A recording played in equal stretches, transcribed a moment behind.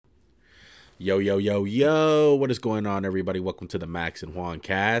Yo, yo, yo, yo. What is going on, everybody? Welcome to the Max and Juan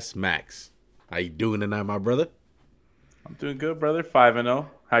cast. Max, how you doing tonight, my brother? I'm doing good, brother. 5-0.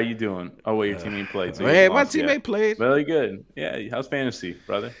 How you doing? Oh, wait, your teammate played, so you haven't Hey, my lost yet. teammate played. Very good. Yeah, how's fantasy,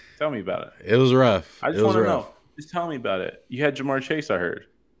 brother? Tell me about it. It was rough. I It just was want to rough. know. Just tell me about it. You had Jamar Chase, I heard.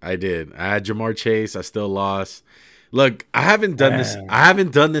 I did. I had Jamar Chase. I still lost. Look, I haven't done this. I Damn.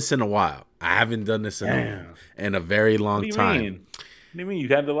 haven't done this in a while. I haven't done this Damn. in a very What long do you time. mean? What do you mean? You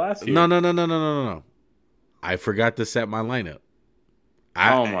had the last No, year. no, no, no, no, no, no. I forgot to set my lineup.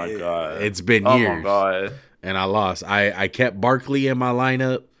 Oh, my God. It's been Oh, my years, God. and I lost. I kept Barkley in my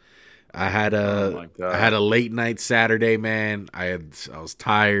lineup. I had Oh, a my I had a God. late night Saturday, man. I was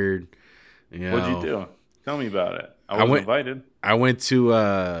tired. You What'd you know, do? Tell me about it. I I wasn't went invited. I went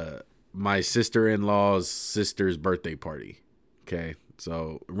to my sister-in-law's sister's birthday party. Okay,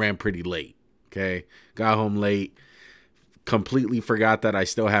 so ran pretty late. Okay, got home late. Completely forgot that I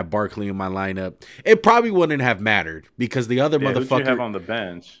still have Barkley in my lineup. It probably wouldn't have mattered because the other Yeah, who'd you have motherfucker on the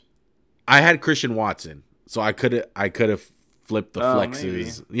bench? I had Christian Watson, so I could have flipped the Oh, maybe.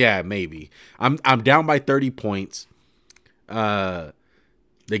 flexes. Yeah, maybe. I'm down by 30 points. Uh,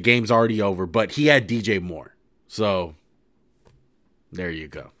 the game's already over, but he had DJ Moore, so there you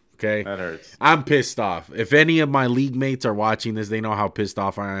go. Okay, That hurts. I'm pissed off. If any of my league mates are watching this, they know how pissed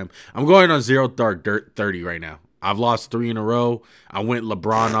off I am. I'm going on zero dark dirt 30 right now. I've lost 3 in a row. I went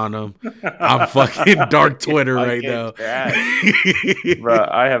LeBron on them. I'm fucking dark Twitter I right get now. trash. Bro,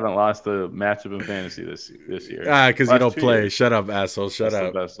 I haven't lost a matchup in fantasy this year. Because you Last don't two play. years. Shut up, asshole. Shut That's the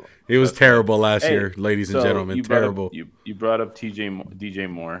up. best one. He was Best way. terrible last Hey, year, ladies and so gentlemen. Terrible. you brought up DJ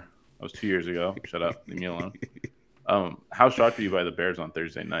Moore. That was 2 years ago. Shut up. Leave me alone. How shocked were you by the Bears on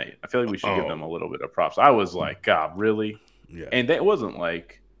Thursday night? I feel like we should give them Oh, a little bit of props. I was like, God, really? yeah. And that wasn't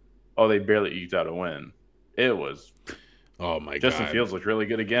like, oh, they barely eked out a win. It was Oh my Justin God. Fields looked really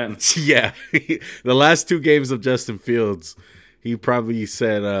good again. Yeah. The last 2 games of Justin Fields, he probably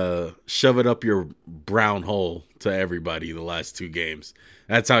said, shove it up your brown hole to everybody the last 2 games.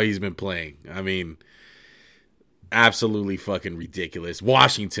 That's how he's been playing. I mean, absolutely fucking ridiculous.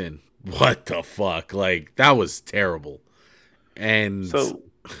 Washington, what the fuck? Like, that was terrible. And So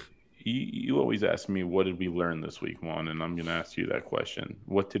you always ask me, what did we learn this week, Juan? And I'm going to ask you that question.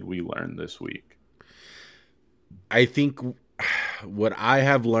 What did we learn this week? I think what I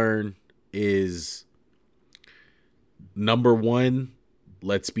have learned is number one,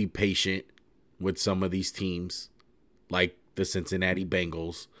 let's be patient with some of these teams, like the Cincinnati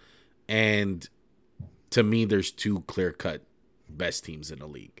Bengals. And to me, there's 2 clear cut best teams in the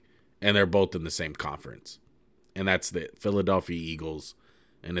league, and they're both in the same conference. And that's the Philadelphia Eagles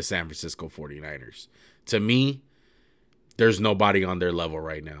and the San Francisco 49ers. To me, there's nobody on their level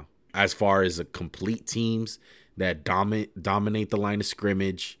right now as far as the complete teams that dominate the line of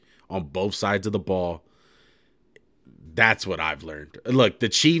scrimmage on both sides of the ball. That's what I've learned. Look, the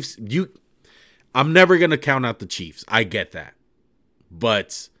Chiefs, I'm never going to count out the Chiefs. I get that.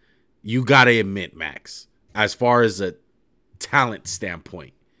 But you got to admit, Max, as far as a talent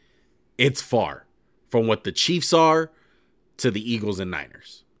standpoint, it's far from what the Chiefs are to the Eagles and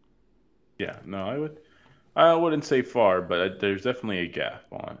Niners. Yeah, no, I wouldn't say far, but there's definitely a gap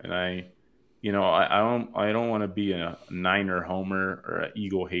on. And I don't want to be a Niner homer or an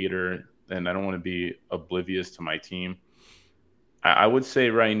Eagle hater, and I don't want to be oblivious to my team. I would say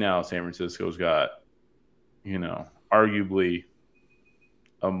right now, San Francisco's got, arguably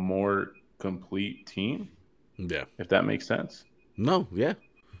a more complete team, Yeah. if that makes sense. No, yeah.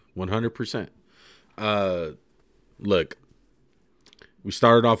 100%. Uh look, we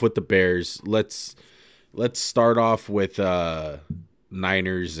started off with the Bears. Let's start off with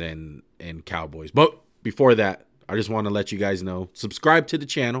Niners and Cowboys. But before that, I just want to let you guys know, subscribe to the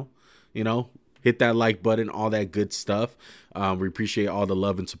channel, hit that like button, all that good stuff. We appreciate all the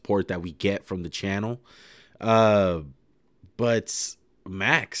love and support that we get from the channel. But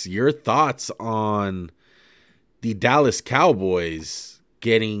Max, your thoughts on the Dallas Cowboys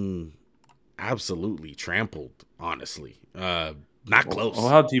getting absolutely trampled, honestly. Not Well, close.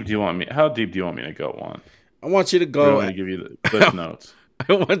 how deep do you want me? How deep do you want me to go on? I want you to Or do you go. want me to give you the cliff notes,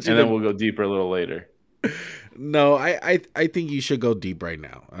 I want you and then to. we'll go deeper a little later? No, I think you should go deep right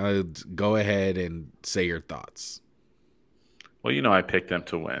now. Go ahead and say your thoughts. Well, I picked them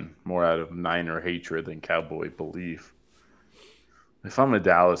to win more out of Niner hatred than Cowboy belief. If I'm a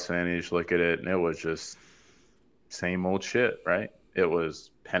Dallas fan, you just look at it, and it was just same old shit, right? It was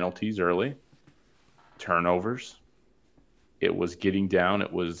penalties early, turnovers. It was getting down.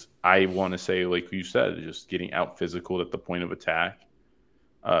 It was, I want to say, like you said, just getting out physical at the point of attack.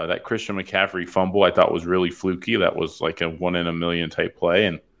 That Christian McCaffrey fumble I thought was really fluky. That was like a 1 in a million type play.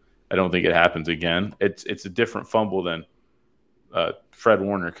 And I don't think it happens again. It's a different fumble than Fred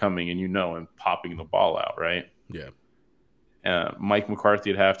Warner coming and popping the ball out, right? Yeah. Mike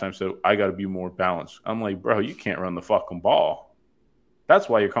McCarthy at halftime said, I got to be more balanced. I'm like, bro, you can't run the fucking ball. That's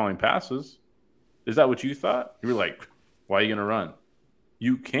why you're calling passes. Is that what you thought? You were like, why are you going to run?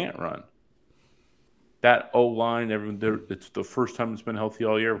 You can't run. That O-line, it's the first time it's been healthy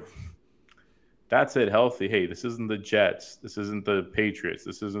all year. That's it, healthy. Hey, this isn't the Jets. This isn't the Patriots.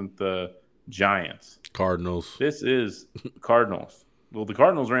 This isn't the Giants. Cardinals. This is Cardinals. Well, the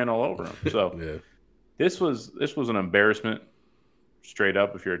Cardinals ran all over them. So yeah. This was an embarrassment, straight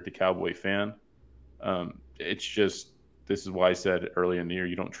up, if you're a Cowboy fan. It's just, this is why I said earlier in the year,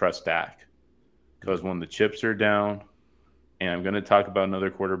 you don't trust Dak. Because when the chips are down, and I'm going to talk about another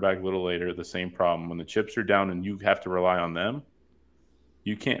quarterback a little later, the same problem. When the chips are down and you have to rely on them,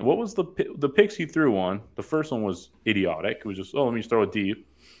 you can't. What was the picks he threw on? The first one was idiotic. It was just, let me just throw it deep.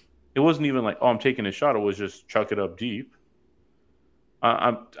 It wasn't even like, I'm taking a shot. It was just chuck it up deep.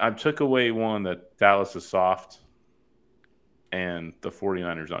 I took away one that Dallas is soft and the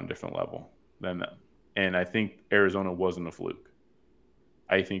 49ers on a different level than them. And I think Arizona wasn't a fluke.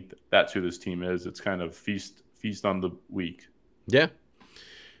 I think that's who this team is. It's kind of feast on the weak. Yeah.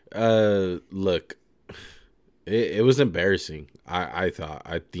 Look, it was embarrassing. I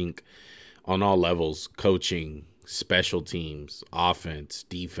think on all levels, coaching, special teams, offense,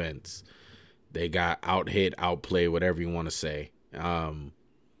 defense, they got out-hit, outplayed, whatever you want to say. The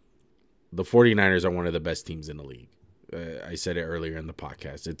 49ers are one of the best teams in the league. I said it earlier in the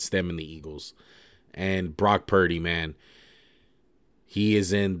podcast. It's them and the Eagles. And Brock Purdy, man, he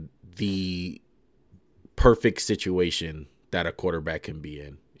is in the perfect situation that a quarterback can be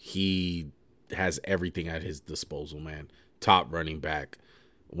in. He has everything at his disposal, man. Top running back,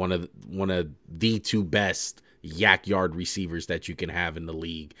 one of the two best yak yard receivers that you can have in the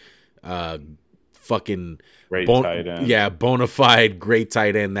league. Fucking great tight end. Yeah, bona fide great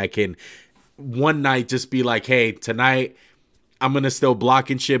tight end that can one night just be like, hey, tonight I'm gonna still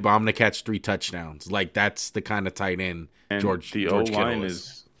block and shit, but I'm gonna catch 3 touchdowns. Like, that's the kind of tight end George O-line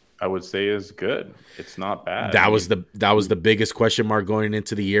is, I would say, is good. It's not bad. That was the biggest question mark going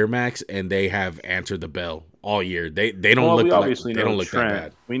into the year, Max, and they have answered the bell all year. They don't look that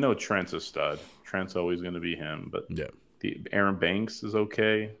bad. We know Trent's a stud. Trent's always going to be him, but yeah, Aaron Banks is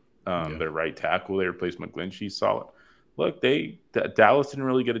okay. Their right tackle, they replaced McGlinchey, solid. Look, Dallas didn't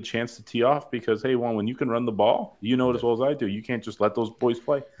really get a chance to tee off because, hey, when you can run the ball, you know it as well as I do. You can't just let those boys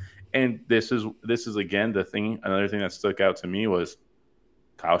play. And this is again the thing. Another thing that stuck out to me was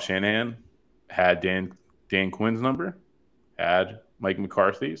Kyle Shanahan had Dan Quinn's number, had Mike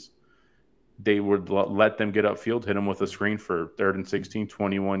McCarthy's. They would let them get upfield, hit them with a screen for 3rd and 16,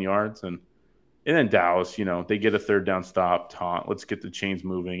 21 yards, and then Dallas, they get a 3rd down stop, taunt. Let's get the chains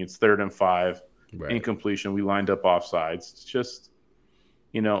moving. It's 3rd and 5. Right. Incompletion. We lined up offsides. It's just,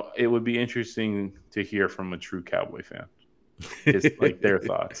 it would be interesting to hear from a true Cowboy fan. It's like their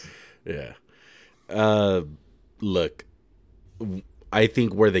thoughts. Yeah. Look, I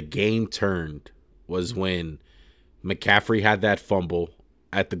think where the game turned was when McCaffrey had that fumble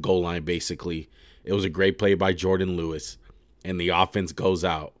at the goal line, basically. It was a great play by Jordan Lewis, and the offense goes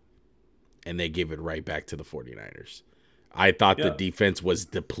out, and they give it right back to the 49ers. I thought the defense was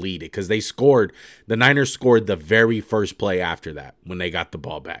depleted because the Niners scored the very first play after that when they got the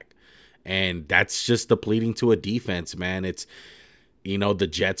ball back. And that's just depleting to a defense, man. It's, the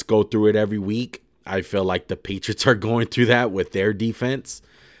Jets go through it every week. I feel like the Patriots are going through that with their defense,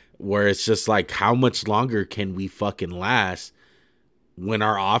 where it's just like, how much longer can we fucking last when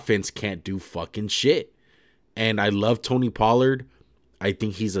our offense can't do fucking shit? And I love Tony Pollard. I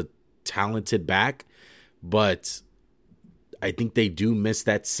think he's a talented back, but I think they do miss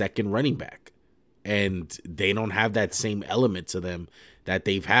that second running back, and they don't have that same element to them that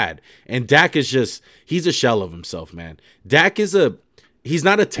they've had. And Dak is he's a shell of himself, man. Dak he's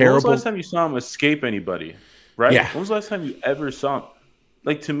not a terrible. When was the last time you saw him escape anybody? Right? Yeah. When was the last time you ever saw him?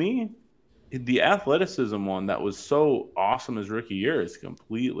 Like, to me, the athleticism one that was so awesome his rookie year is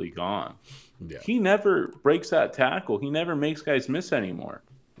completely gone. Yeah. He never breaks that tackle. He never makes guys miss anymore.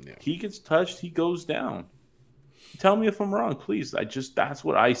 Yeah. He gets touched, he goes down. Tell me if I'm wrong, please. That's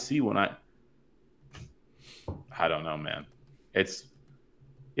what I see when I don't know, man. It's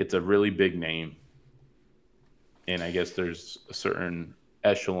a really big name. And I guess there's a certain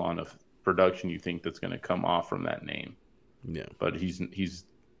echelon of production you think that's going to come off from that name. Yeah. But he's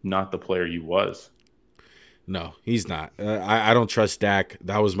not the player he was. No, he's not. I don't trust Dak.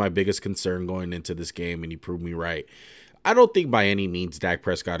 That was my biggest concern going into this game, and he proved me right. I don't think by any means Dak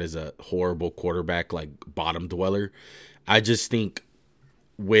Prescott is a horrible quarterback, like bottom dweller. I just think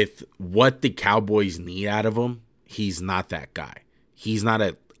with what the Cowboys need out of him, he's not that guy. He's not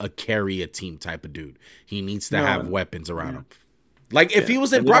a carry a team type of dude. He needs to have weapons around him. Like if he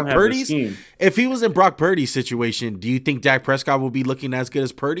was in Brock Purdy's situation, do you think Dak Prescott will be looking as good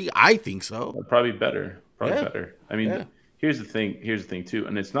as Purdy? I think so. Probably better. Better. I mean, here's the thing too,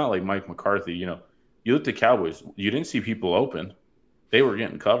 and it's not like Mike McCarthy. You looked at Cowboys, you didn't see people open. They were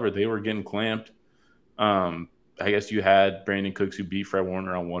getting covered. They were getting clamped. I guess you had Brandon Cooks who beat Fred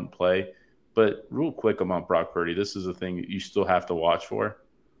Warner on one play. But real quick about Brock Purdy, this is a thing that you still have to watch for.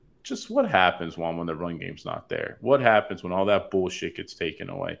 Just what happens when the run game's not there? What happens when all that bullshit gets taken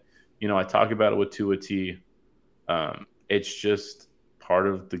away? I talk about it with Tua T. It's just part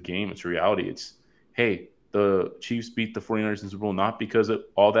of the game. It's reality. It's, hey, the Chiefs beat the 49ers in the Super Bowl not because of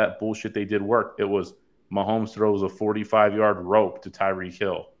all that bullshit they did work. It was Mahomes throws a 45-yard rope to Tyreek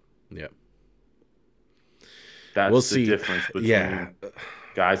Hill. Yeah. That's the difference between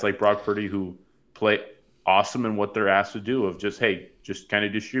guys like Brock Purdy who play awesome in what they're asked to do of just kind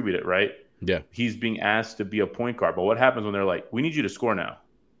of distribute it, right? Yeah. He's being asked to be a point guard. But what happens when they're like, we need you to score now?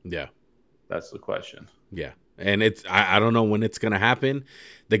 Yeah. That's the question. Yeah. And I don't know when it's going to happen.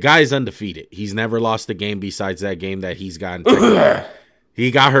 The guy's undefeated. He's never lost a game besides that game that he's gotten.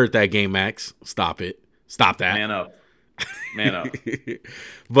 He got hurt that game, Max. Stop it. Stop that. Man up.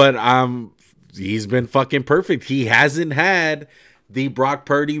 But he's been fucking perfect. He hasn't had the Brock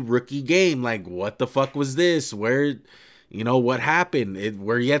Purdy rookie game. Like, what the fuck was this? Where, what happened?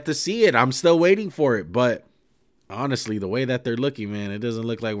 We're yet to see it. I'm still waiting for it. But honestly, the way that they're looking, man, it doesn't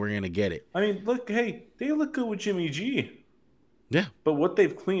look like we're going to get it. I mean, look, hey, they look good with Jimmy G. Yeah. But what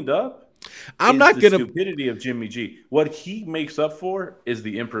they've cleaned up the stupidity of Jimmy G. What he makes up for is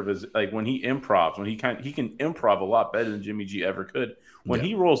the like when he improvs, when he can improv a lot better than Jimmy G ever could. When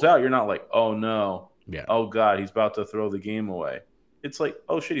he rolls out, you're not like, oh no, oh god, he's about to throw the game away. It's like,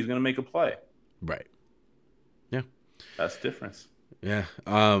 oh shit, he's gonna make a play. Right. Yeah. That's the difference. Yeah.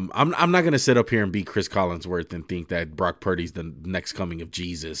 I'm not gonna sit up here and be Chris Collinsworth and think that Brock Purdy's the next coming of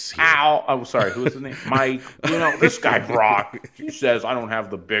Jesus here. Ow! Oh, sorry. Who is his name? Mike. This guy Brock. He says I don't have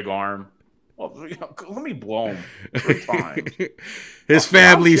the big arm. Well, let me blow him 3 times. His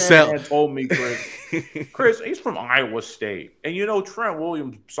family told me, Chris, he's from Iowa State, and Trent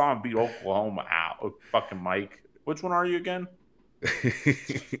Williams saw him beat Oklahoma out. Fucking Mike. Which one are you again?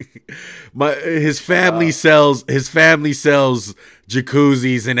 His family sells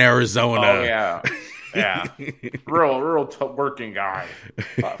jacuzzis in Arizona. Oh yeah, real working guy.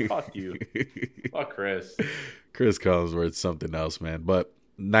 Fuck you, fuck Chris. Chris Collinsworth's something else, man. But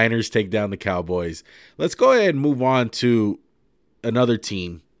Niners take down the Cowboys. Let's go ahead and move on to another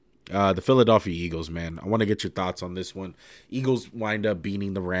team, the Philadelphia Eagles. Man, I want to get your thoughts on this one. Eagles wind up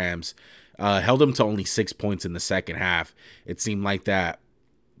beating the Rams. Held them to only 6 points in the second half. It seemed like that,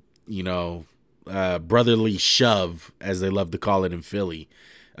 brotherly shove, as they love to call it in Philly,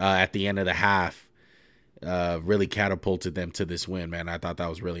 at the end of the half, really catapulted them to this win, man. I thought that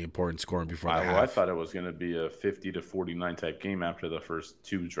was really important, scoring before the half. I thought it was going to be a 50-49 type game after the first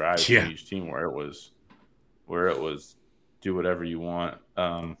 2 drives from each team, where it was do whatever you want.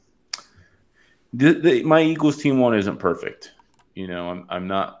 My Eagles team one isn't perfect. I'm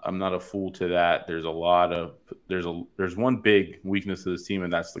not a fool to that. There's one big weakness of this team,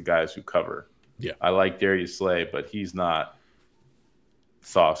 and that's the guys who cover. Yeah, I like Darius Slay, but he's not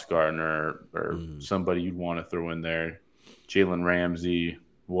Sauce Gardner or somebody you'd want to throw in there. Jalen Ramsey,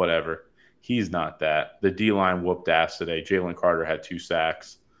 whatever. He's not that. The D-line whooped ass today. Jalen Carter had 2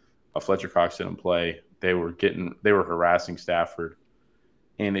 sacks. Fletcher Cox didn't play. They were harassing Stafford,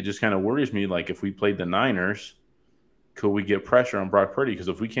 and it just kind of worries me. Like, if we played the Niners, could we get pressure on Brock Purdy? Because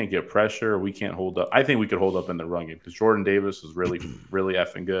if we can't get pressure, we can't hold up. I think we could hold up in the run game because Jordan Davis is really, really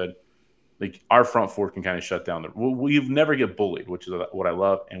effing good. Like, our front four can kind of shut down. We've never get bullied, which is what I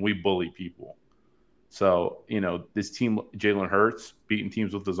love, and we bully people. So, this team, Jalen Hurts, beating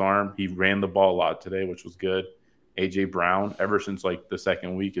teams with his arm. He ran the ball a lot today, which was good. A.J. Brown, ever since, like, the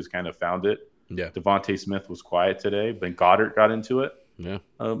second week, has kind of found it. Yeah. Devontae Smith was quiet today, but Goddard got into it. Yeah.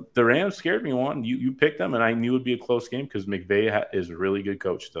 The Rams scared me one. You picked them, and I knew it would be a close game because McVay is a really good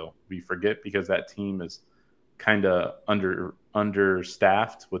coach still. We forget because that team is kind of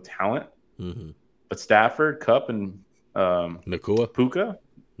understaffed with talent. Mm-hmm. But Stafford, Kupp, and Nakua, Puka,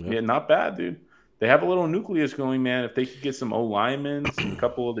 not bad, dude. They have a little nucleus going, man. If they could get some linemen, and a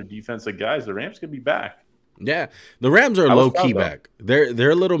couple other defensive guys, the Rams could be back. Yeah, the Rams are low key back.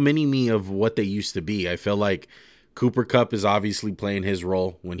 They're a little mini me of what they used to be. I feel like Cooper Kupp is obviously playing his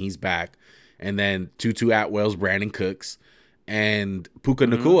role when he's back, and then Tutu Atwell's Brandon Cooks, and Puka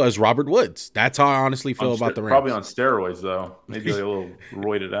Mm-hmm. Nacua is Robert Woods. That's how I honestly feel about the Rams. Probably on steroids though. Maybe like a little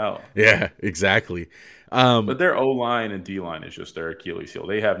roided out. Yeah, exactly. But their O line and D line is just their Achilles heel.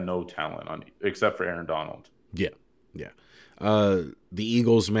 They have no talent on except for Aaron Donald. Yeah, yeah. The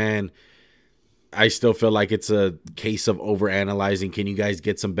Eagles, man, I still feel like it's a case of overanalyzing. Can you guys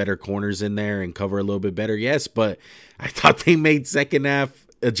get some better corners in there and cover a little bit better? Yes, but I thought they made second half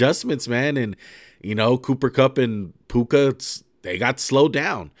adjustments, man. And, Cooper Kupp and Puka, they got slowed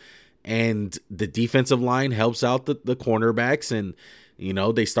down. And the defensive line helps out the cornerbacks. And,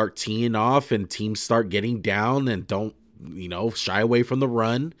 they start teeing off and teams start getting down and don't, shy away from the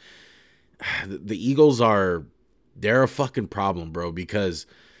run. The Eagles they're a fucking problem, bro, because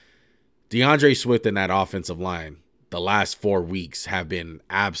DeAndre Swift and that offensive line the last 4 weeks have been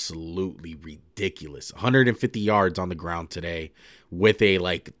absolutely ridiculous. 150 yards on the ground today with a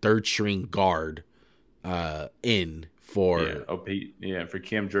third string guard in for for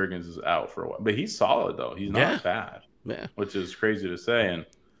Cam Jurgens is out for a while, but he's solid though. He's not bad, which is crazy to say, and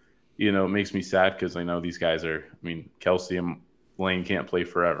it makes me sad because I know these guys are. I mean, Kelsey and Lane can't play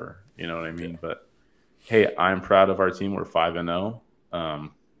forever. You know what I mean? Yeah. But hey, I'm proud of our team. We're 5-0.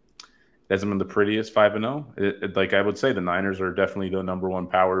 Hasn't been the prettiest 5-0. Like I would say, the Niners are definitely the number one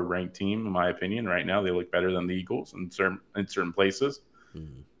power ranked team in my opinion right now. They look better than the Eagles in certain places,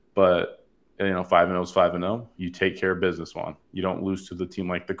 but 5-0 is 5-0. You take care of business, Juan. You don't lose to the team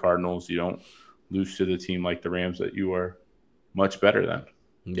like the Cardinals. You don't lose to the team like the Rams that you are much better than.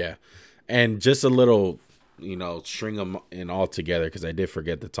 Yeah, and just a little, string them in all together because I did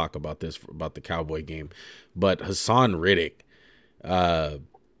forget to talk about this about the Cowboy game, but Hassan Riddick,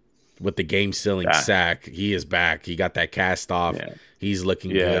 with the game-sealing sack, he is back. He got that cast off. Yeah. He's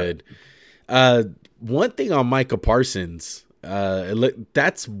looking good. One thing on Micah Parsons,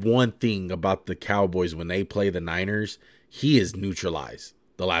 that's one thing about the Cowboys when they play the Niners. He is neutralized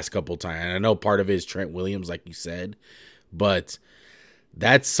the last couple of times. And I know part of it is Trent Williams, like you said, but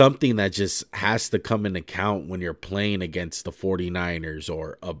that's something that just has to come into account when you're playing against the 49ers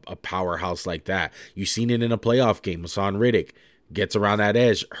or a powerhouse like that. You've seen it in a playoff game. Hassan Riddick gets around that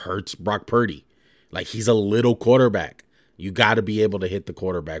edge, hurts Brock Purdy. Like, he's a little quarterback. You got to be able to hit the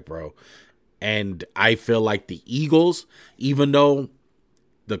quarterback, bro. And I feel like the Eagles, even though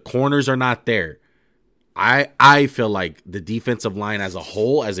the corners are not there, I feel like the defensive line as a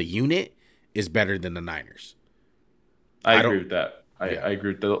whole, as a unit, is better than the Niners. I agree with that. I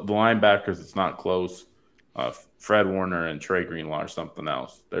agree with the linebackers. It's not close. Fred Warner and Trey Greenlaw are something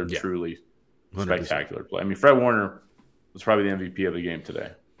else. They're truly 100%. Spectacular play. I mean, Fred Warner was probably the MVP of the game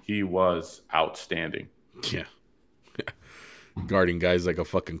today. He was outstanding. Yeah. Guarding guys like a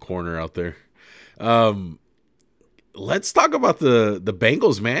fucking corner out there. Let's talk about the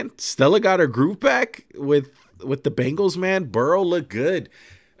Bengals, man. Stella got her groove back with the Bengals, man. Burrow looked good.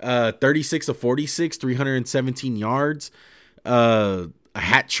 36 of 46, 317 yards. A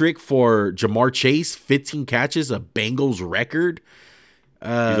hat trick for Jamar Chase, 15 catches, a Bengals record.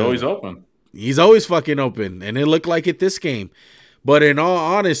 He's always open. He's always fucking open, and it looked like it this game. But in all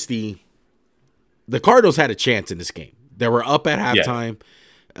honesty, the Cardinals had a chance in this game. They were up at halftime.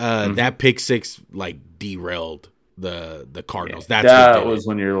 That pick six derailed the Cardinals. Yeah. That was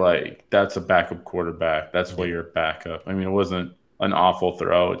when you're like, that's a backup quarterback. That's why you're backup. I mean, it wasn't an awful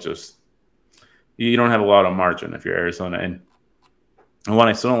throw. It just you don't have a lot of margin if you're Arizona. And one,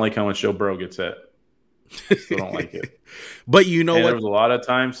 I still don't like how much Joe Burrow gets hit. Still don't like it. But you know what? There was a lot of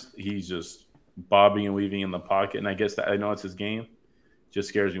times he's just bobbing and weaving in the pocket, and I guess that I know it's his game. Just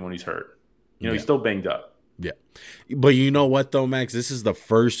scares me when he's hurt. He's still banged up. Yeah. But you know what though, Max? This is the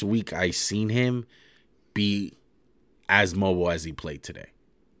first week I seen him be as mobile as he played today.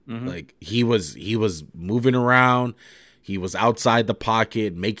 Like he was moving around, he was outside the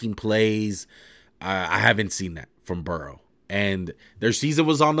pocket, making plays. I haven't seen that from Burrow. And their season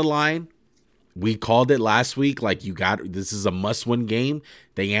was on the line. We called it last week. Like, this is a must-win game.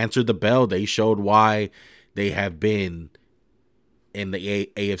 They answered the bell. They showed why they have been in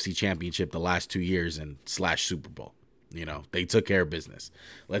the AFC Championship the last 2 years and / Super Bowl. They took care of business.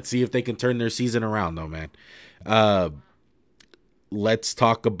 Let's see if they can turn their season around, though, man. Let's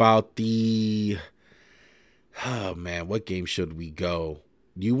talk about what game should we go?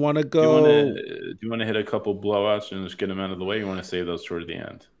 Do you want to go? Do you want to hit a couple blowouts and just get them out of the way? You want to save those toward the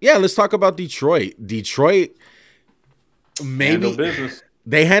end? Yeah, let's talk about Detroit. Detroit, maybe handle business.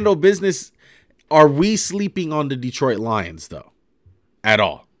 They handle business. Are we sleeping on the Detroit Lions though? At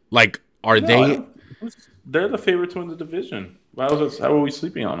all? Like, they? They're the favorite to win the division. How are we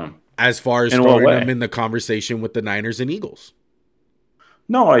sleeping on them? As far as throwing them in the conversation with the Niners and Eagles.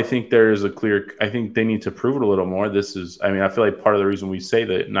 No, I think there is a clear. I think they need to prove it a little more. This is, I mean, I feel like part of the reason we say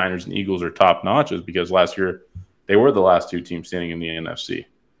that Niners and Eagles are top notch is because last year they were the last two teams standing in the NFC.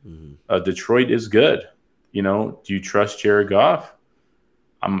 Detroit is good. You know, do you trust Jared Goff?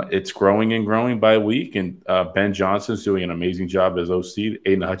 It's growing and growing by week, and Ben Johnson's doing an amazing job as OC.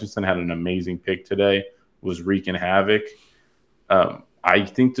 Aiden Hutchinson had an amazing pick today, was wreaking havoc. I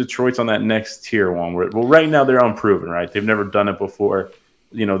think Detroit's on that next tier one. Well, right now they're unproven, right? They've never done it before.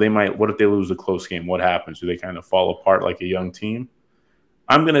 You know, they might. What if they lose a close game? What happens? Do they kind of fall apart like a young team?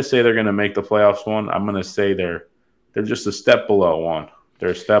 I'm going to say they're going to make the playoffs one. I'm going to say they're just a step below one. They're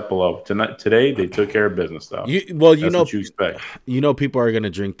a step below. Today, they took care of business, though. You know what you expect. You know, people are going to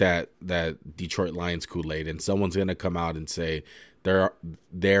drink that Detroit Lions Kool-Aid, and someone's going to come out and say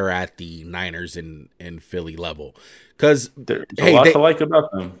they're at the Niners and Philly level. Because there's a lot to like about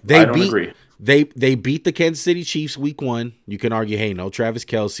them. I don't agree. They beat the Kansas City Chiefs week 1. You can argue, hey, no Travis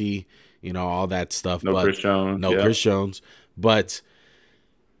Kelce, you know, all that stuff. No Chris Jones. Chris Jones. But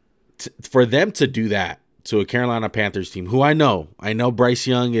for them to do that to a Carolina Panthers team, who I know Bryce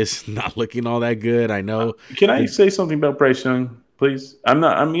Young is not looking all that good. I know. Can I say something about Bryce Young, please? You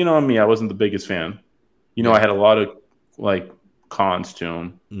know me, I wasn't the biggest fan. You know, I had a lot of like cons to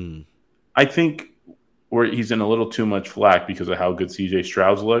him. I think where he's in a little too much flack because of how good CJ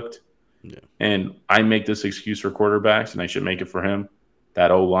Stroud's looked. Yeah. And I make this excuse for quarterbacks, and I should make it for him. That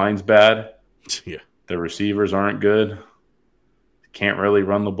O-line's bad. Yeah. The receivers aren't good. Can't really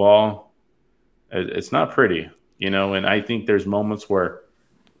run the ball. It's not pretty, you know, and I think there's moments where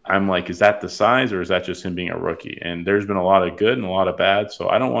I'm like, is that the size or is that just him being a rookie? And there's been a lot of good and a lot of bad. So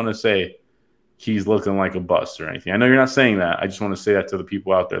I don't want to say he's looking like a bust or anything. I know you're not saying that. I just want to say that to the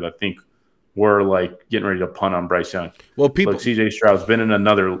people out there that think we're like getting ready to punt on Bryce Young. Well, people, look, CJ Stroud's been in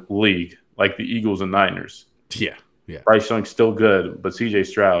another league like the Eagles and Niners. Yeah. Bryce Young's still good, but CJ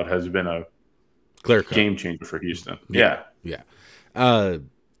Stroud has been a clear game changer for Houston. Yeah.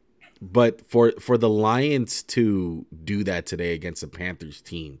 But for the Lions to do that today against the Panthers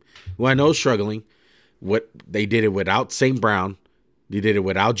team, who I know is struggling, what they did it without St. Brown, they did it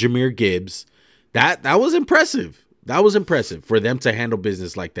without Jahmyr Gibbs. That was impressive. That was impressive for them to handle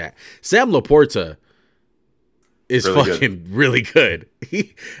business like that. Sam Laporta is really good.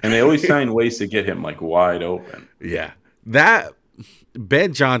 And they always find ways to get him like wide open. Yeah. That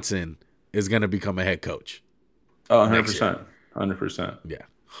Ben Johnson is going to become a head coach. Oh, 100%. 100%. Yeah.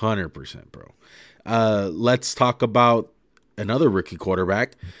 100%, bro. Let's talk about another rookie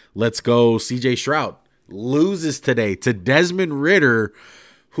quarterback. Let's go CJ Stroud. Loses today to Desmond Ridder,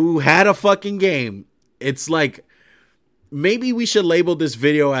 who had a fucking game. It's like, maybe we should label this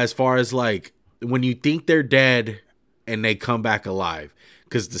video as far as like when you think they're dead and they come back alive.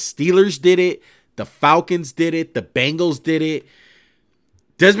 Because the Steelers did it. The Falcons did it. The Bengals did it.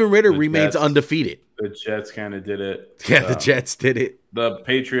 Desmond Ridder remains undefeated. The Jets kind of did it. Yeah, the Jets did it. The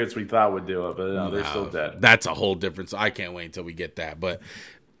Patriots we thought would do it, but no, they're still dead. That's a whole difference. I can't wait until we get that. But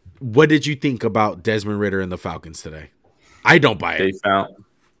what did you think about Desmond Ridder and the Falcons today? I don't buy it.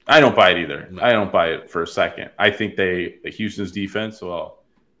 I don't buy it either. No. I don't buy it for a second. I think Houston's defense,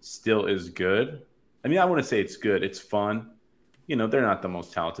 still is good. I mean, I wouldn't say it's good. It's fun. You know, they're not the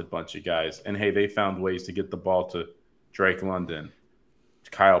most talented bunch of guys. And, hey, they found ways to get the ball to Drake London,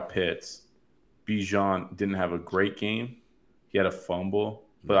 Kyle Pitts. Bijan didn't have a great game. He had a fumble.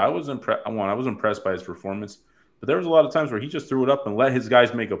 But I was impressed by his performance. But there was a lot of times where he just threw it up and let his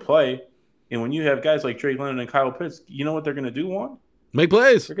guys make a play. And when you have guys like Drake London and Kyle Pitts, you know what they're going to do, Juan? Make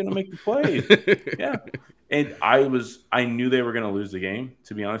plays. They're going to make the plays. Yeah. And I knew they were going to lose the game,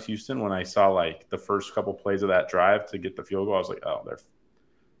 to be honest, Houston. When I saw like the first couple plays of that drive to get the field goal, I was like, oh,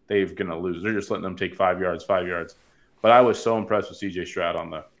 they're going to lose. They're just letting them take 5 yards. But I was so impressed with CJ Stroud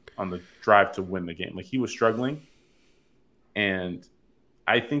on the drive to win the game. Like, he was struggling. And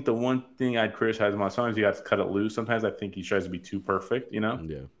I think the one thing I'd criticize him on, sometimes you have to cut it loose. Sometimes I think he tries to be too perfect, you know?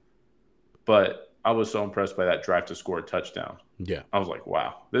 Yeah. But I was so impressed by that drive to score a touchdown. Yeah. I was like,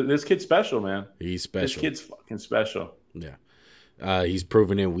 wow, this kid's special, man. He's special. This kid's fucking special. Yeah. He's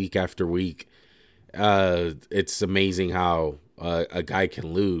proven it week after week. It's amazing how a guy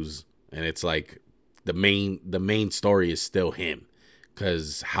can lose, and it's like the main story is still him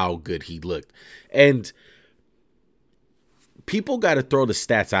because how good he looked. And people got to throw the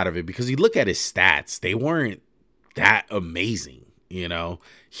stats out of it because you look at his stats, they weren't that amazing. You know,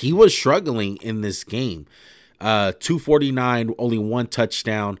 he was struggling in this game. 249, only one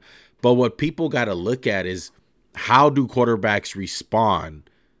touchdown. But what people got to look at is how do quarterbacks respond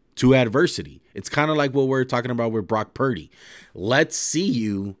to adversity? It's kind of like what we're talking about with Brock Purdy. Let's see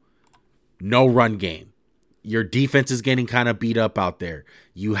you no run game. Your defense is getting kind of beat up out there.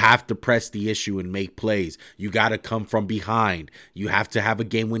 You have to press the issue and make plays. You got to come from behind. You have to have a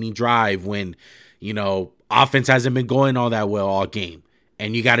game-winning drive when, offense hasn't been going all that well all game.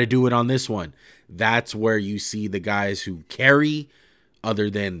 And you got to do it on this one. That's where you see the guys who carry,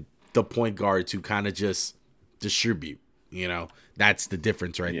 other than the point guards who kind of just distribute. That's the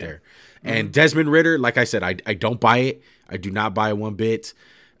difference right there. And Desmond Ridder, like I said, I don't buy it. I do not buy it one bit.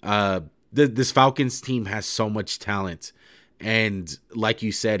 This Falcons team has so much talent. And like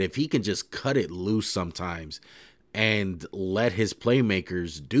you said, if he can just cut it loose sometimes and let his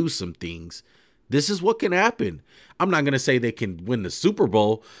playmakers do some things, this is what can happen. I'm not going to say they can win the Super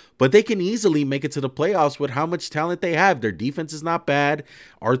Bowl, but they can easily make it to the playoffs with how much talent they have. Their defense is not bad.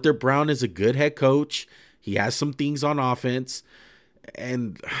 Arthur Brown is a good head coach. He has some things on offense.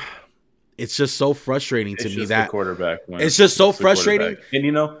 And it's just so frustrating to me that quarterback wins. It's just so frustrating.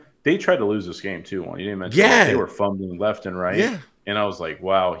 And they tried to lose this game too. You didn't mention that. They were fumbling left and right. Yeah. And I was like,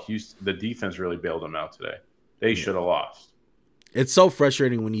 wow, the defense really bailed them out today. They should have lost. It's so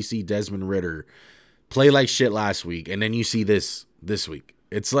frustrating when you see Desmond Ridder play like shit last week, and then you see this week.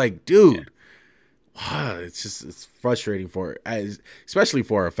 It's like, dude, wow, it's frustrating especially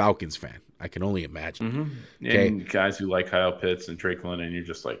for a Falcons fan. I can only imagine. Mm-hmm. Okay? And guys who like Kyle Pitts and Drake London, you're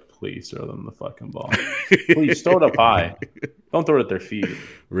just like, please throw them the fucking ball. Please throw it up high. Don't throw it at their feet.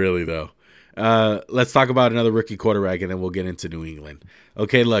 Really, though. Let's talk about another rookie quarterback, and then we'll get into New England.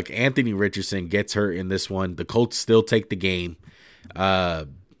 Okay, look, Anthony Richardson gets hurt in this one. The Colts still take the game.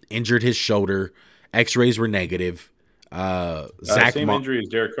 Injured his shoulder. X-rays were negative. Same injury as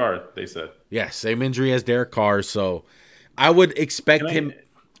Derek Carr, they said. Yeah, same injury as Derek Carr. So I would expect him.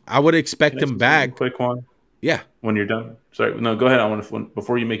 I would expect him back. Quick one. Yeah. When you're done. Sorry. No, go ahead. I want to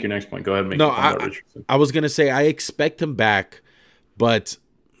before you make your next point. Go ahead and make. No, I was gonna say I expect him back, but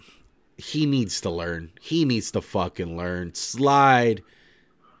he needs to learn. He needs to fucking learn. Slide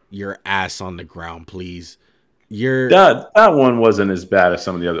your ass on the ground, please. That one wasn't as bad as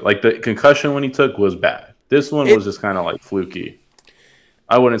some of the other. Like the concussion when he took was bad. This one was just kind of like fluky.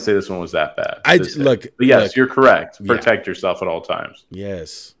 I wouldn't say this one was that bad. But yes, you're correct. Protect yourself at all times.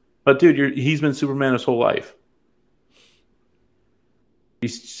 Yes. But dude, he's been Superman his whole life.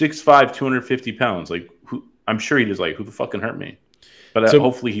 He's 6'5", 250 pounds. Like, I'm sure he just like, who the fucking hurt me? But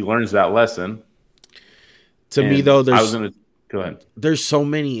hopefully he learns that lesson. To me, though, go ahead. There's so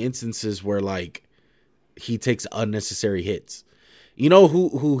many instances where like he takes unnecessary hits. You know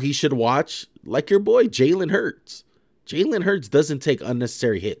who he should watch? Like your boy Jalen Hurts. Jalen Hurts doesn't take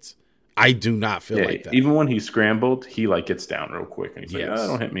unnecessary hits. I do not feel like that. Even when he's scrambled, he like gets down real quick and he's like, "Oh,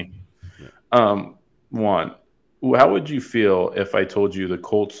 don't hit me." Yeah. Juan, how would you feel if I told you the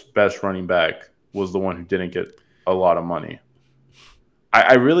Colts' best running back was the one who didn't get a lot of money?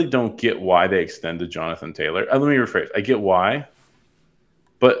 I really don't get why they extended Jonathan Taylor. Let me rephrase. I get why,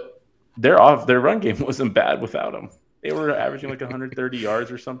 but their run game wasn't bad without him. They were averaging like 130 yards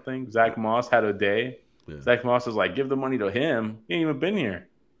or something. Zach Moss had a day. Yeah. Zach Moss was like, give the money to him. He ain't even been here.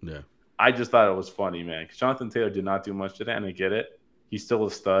 Yeah. I just thought it was funny, man. Because Jonathan Taylor did not do much today, and I get it. He's still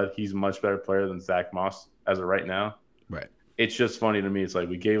a stud. He's a much better player than Zach Moss as of right now. Right. It's just funny to me. It's like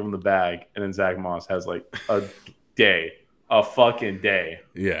we gave him the bag, and then Zach Moss has like a fucking day.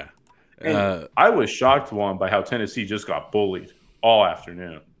 Yeah. And I was shocked, Juan, by how Tennessee just got bullied all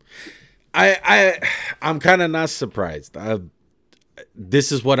afternoon. I'm kind of not surprised.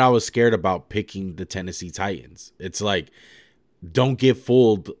 This is what I was scared about picking the Tennessee Titans. It's like, don't get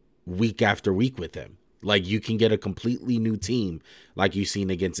fooled week after week with them. Like, you can get a completely new team like you've seen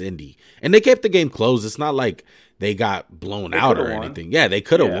against Indy. And they kept the game closed. It's not like they got blown out or anything. Yeah, they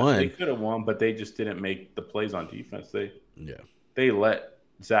could have won. They could have won, but they just didn't make the plays on defense. They let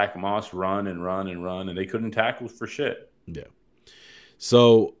Zach Moss run, and they couldn't tackle for shit. Yeah.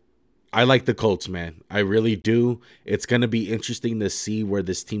 So I like the Colts, man. I really do. It's going to be interesting to see where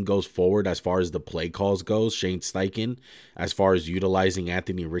this team goes forward as far as the play calls goes. Shane Steichen, as far as utilizing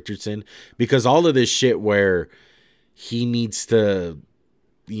Anthony Richardson, because all of this shit where he needs to,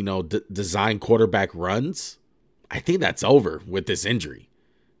 design quarterback runs, I think that's over with this injury.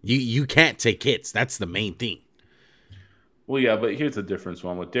 You can't take hits. That's the main thing. Well, yeah, but here's the difference.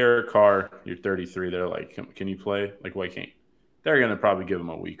 One with Derek Carr, you're 33. They're like, can you play? Like, why can't you? They're going to probably give him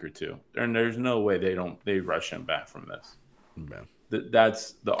a week or two. And there's no way they rush him back from this. Yeah.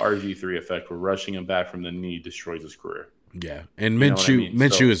 That's the RG3 effect where rushing him back from the knee destroys his career. Yeah. And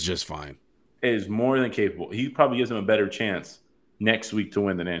Minshew is just fine. Is more than capable. He probably gives him a better chance next week to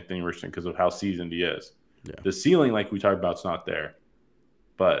win than Anthony Richardson because of how seasoned he is. Yeah. The ceiling, like we talked about, is not there.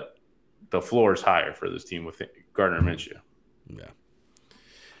 But the floor is higher for this team with Gardner Minshew. Yeah.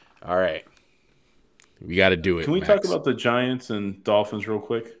 All right. We got to do it, Can we talk Max. about the Giants and Dolphins real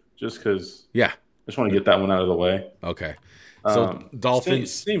quick? Just because Yeah. I just want to get that one out of the way. Okay. So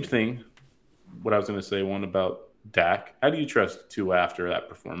Dolphins. Same thing. What I was going to say, one about Dak. How do you trust Tua after that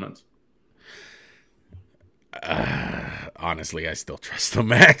performance? Honestly, I still trust the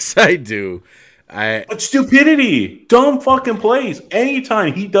Max. I do. But stupidity, dumb fucking plays.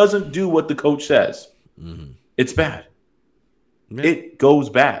 Anytime he doesn't do what the coach says, it's bad. Yeah. It goes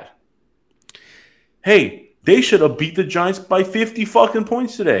bad. Hey, they should have beat the Giants by 50 fucking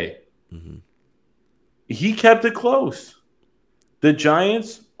points today. He kept it close. The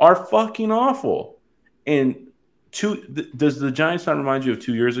Giants are fucking awful. And does the Giants not remind you of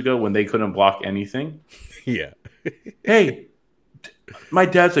 2 years ago when they couldn't block anything? Yeah. Hey, my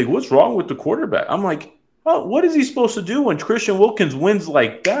dad's like, what's wrong with the quarterback? I'm like, oh, what is he supposed to do when Christian Wilkins wins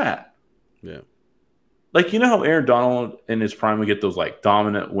like that? Yeah. Like, you know how Aaron Donald in his prime would get those like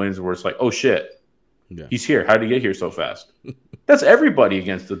dominant wins where it's like, oh shit, he's here. How did he get here so fast? That's everybody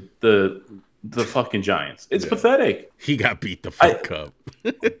against the fucking Giants. It's pathetic. He got beat the fuck up.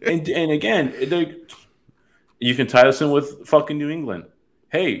 and again, you can tie this in with fucking New England.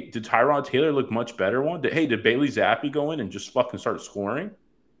 Hey, did Tyrod Taylor look much better did Bailey Zappi go in and just fucking start scoring?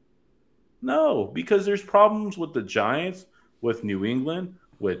 No, because there's problems with the Giants, with New England,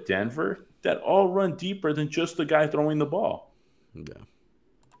 with Denver that all run deeper than just the guy throwing the ball. Yeah.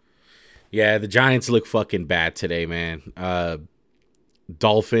 Yeah, the Giants look fucking bad today, man.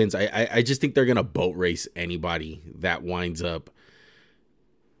 Dolphins, I just think they're going to boat race anybody that winds up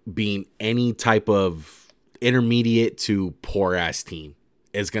being any type of intermediate to poor-ass team.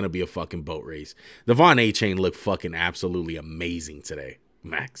 It's going to be a fucking boat race. The Von A-Chain looked fucking absolutely amazing today,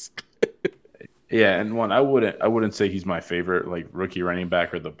 Max. Yeah, and I wouldn't say he's my favorite, like, rookie running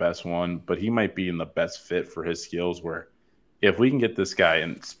back or the best one, but he might be in the best fit for his skills where if we can get this guy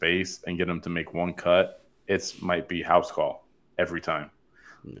in space and get him to make one cut, it might be house call every time.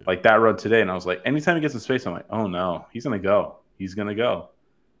 Yeah. Like that run today, and I was like, anytime he gets in space, I'm like, oh no, he's going to go. He's going to go.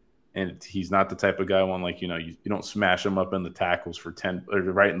 And he's not the type of guy you don't smash him up in the tackles for 10 or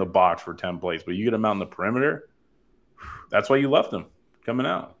right in the box for 10 plays, but you get him out in the perimeter. That's why you left him coming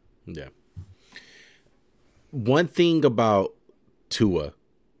out. Yeah. One thing about Tua,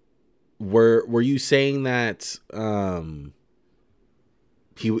 were you saying that you're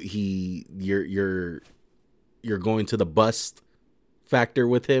going to the bust factor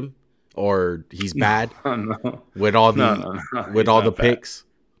with him, or he's bad with all the picks?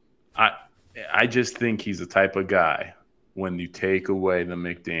 I just think he's the type of guy when you take away the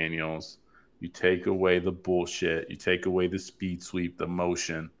McDaniels, you take away the bullshit, you take away the speed sweep, the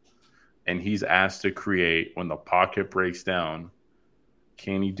motion, and he's asked to create when the pocket breaks down,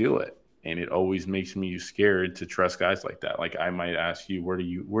 can he do it? And it always makes me scared to trust guys like that. Like I might ask you, where do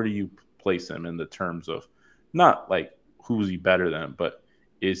you place him in the terms of not like who's he better than, but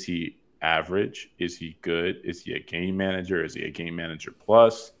is he average? Is he good? Is he a game manager? Is he a game manager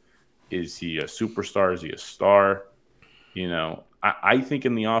plus? Is he a superstar? Is he a star? I think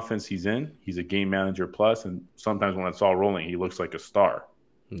in the offense he's a game manager plus, and sometimes when it's all rolling, he looks like a star.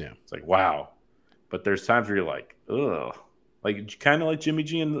 Yeah. It's like, wow. But there's times where you're like, ugh. Like, kind of like Jimmy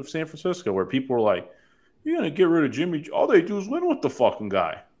G in San Francisco, where people were like, you're going to get rid of Jimmy G. All they do is win with the fucking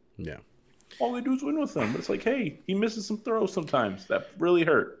guy. Yeah. All they do is win with him. But it's like, hey, he misses some throws sometimes. That really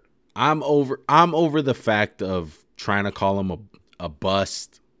hurt. I'm over the fact of trying to call him a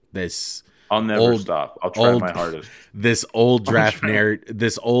bust. I'll never stop. I'll try my hardest. This old draft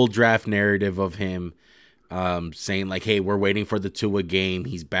narrative of him saying like, hey, we're waiting for the Tua game.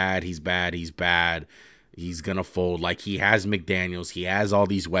 He's bad. He's going to fold. Like, he has McDaniels. He has all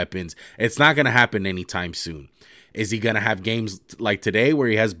these weapons. It's not going to happen anytime soon. Is he going to have games like today where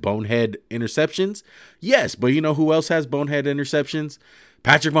he has bonehead interceptions? Yes, but you know who else has bonehead interceptions?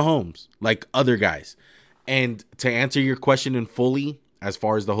 Patrick Mahomes, like other guys. And to answer your question in fully, as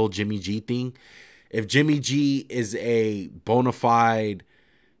far as the whole Jimmy G thing, if Jimmy G is a bona fide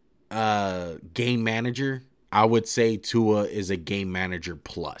game manager, I would say Tua is a game manager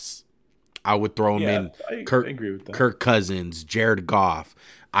plus. I would throw him in I agree with that. Kirk Cousins, Jared Goff.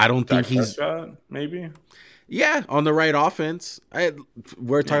 I don't think he's maybe. Yeah, on the right offense.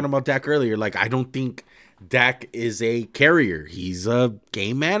 We're talking about Dak earlier. Like, I don't think Dak is a carrier. He's a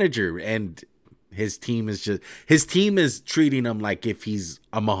game manager, and his team is treating him like if he's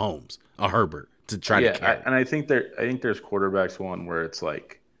a Mahomes, a Herbert to try to carry. I think there's quarterbacks one where it's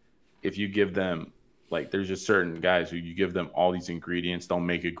like if you give them like there's just certain guys who you give them all these ingredients, they'll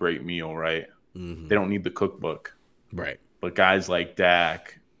make a great meal, right? Mm-hmm. They don't need the cookbook. Right. But guys like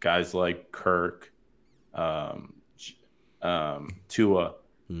Dak, guys like Kirk, Tua,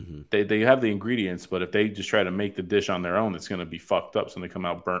 Mm-hmm. They have the ingredients, but if they just try to make the dish on their own, it's going to be fucked up. So they come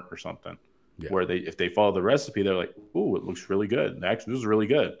out burnt or something. Yeah. Where if they follow the recipe, they're like, "Ooh, it looks really good. Actually, this is really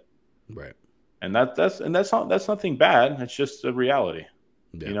good." Right. And that's nothing bad. It's just a reality.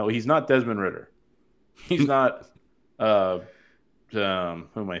 Yeah. You know, he's not Desmond Ritter. He's not. Who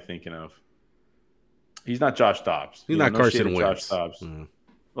am I thinking of? He's not Josh Dobbs. He's not no shade Carson at Wentz. Josh Dobbs.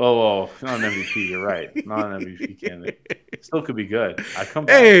 Oh, not an MVP. You're right. Not an MVP candidate. Still could be good. I come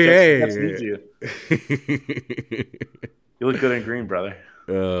back. Jets need you. You look good in green, brother.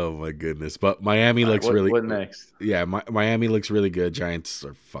 Oh my goodness! But Miami looks really. What next? Yeah, Miami looks really good. Giants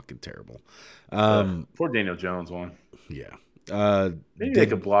are fucking terrible. Poor Daniel Jones one. Yeah. Maybe they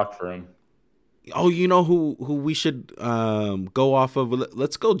could block for him. Oh, you know who we should go off of?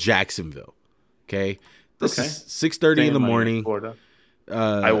 Let's go Jacksonville. Okay. This is 6:30 in the morning.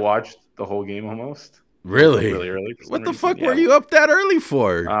 I watched the whole game almost. Really? Really early. What the fuck were you up that early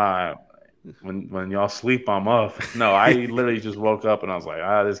for? When y'all sleep, I'm up. No, I literally just woke up and I was like,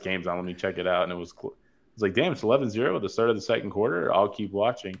 this game's on. Let me check it out. And it was like, damn, it's 11-0 at the start of the second quarter. I'll keep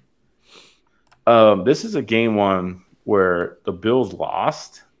watching. This is a game one where the Bills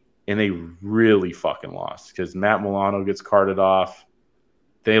lost, and they really fucking lost because Matt Milano gets carted off.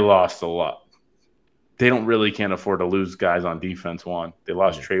 They lost a lot. They can't afford to lose guys on defense. One, they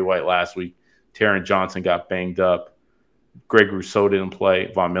lost Trey White last week. Taron Johnson got banged up. Greg Rousseau didn't play.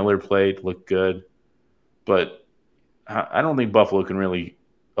 Von Miller played, looked good. But I don't think Buffalo can really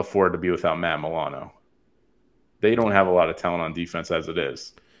afford to be without Matt Milano. They don't have a lot of talent on defense as it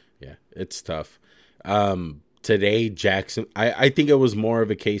is. Yeah, it's tough. Today, I think it was more of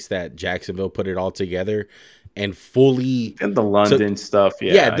a case that Jacksonville put it all together and fully... And the London stuff,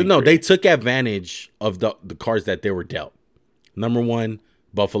 yeah. They took advantage of the cards that they were dealt. Number one,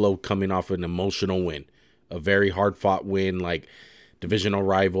 Buffalo coming off an emotional win. A very hard-fought win, like divisional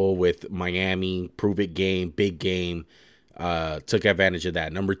rival with Miami, prove-it game, big game. Took advantage of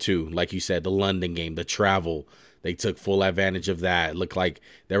that. Number two, like you said, the London game, the travel. They took full advantage of that. It looked like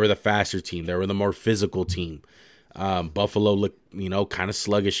they were the faster team. They were the more physical team. Buffalo looked, kind of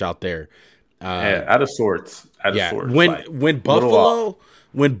sluggish out there. Out of sorts. When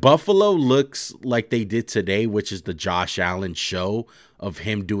Buffalo looks like they did today, which is the Josh Allen show of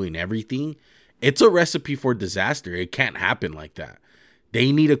him doing everything, it's a recipe for disaster. It can't happen like that.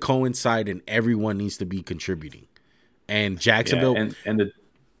 They need to coincide, and everyone needs to be contributing. And Jacksonville and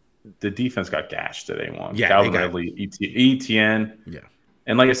the defense got gashed today. One, Calvin Ridley, Etienne, yeah.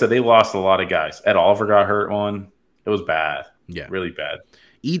 And like I said, they lost a lot of guys. Ed Oliver got hurt one. It was bad. Yeah, really bad.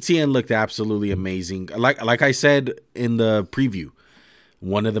 Etienne looked absolutely amazing. Like I said in the preview,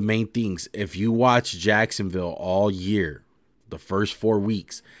 one of the main things, if you watch Jacksonville all year, the first 4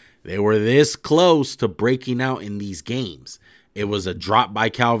 weeks, they were this close to breaking out in these games. It was a drop by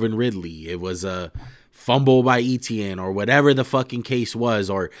Calvin Ridley. It was a fumble by Etienne or whatever the fucking case was,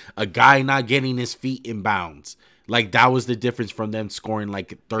 or a guy not getting his feet in bounds. Like, that was the difference from them scoring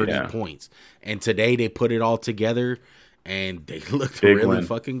like 30 points. And today they put it all together and they looked really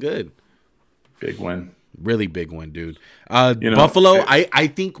fucking good. Big win. Really big one, dude. Buffalo, I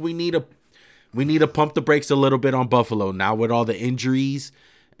think we need to pump the brakes a little bit on Buffalo now with all the injuries,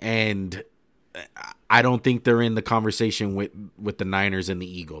 and I don't think they're in the conversation with the Niners and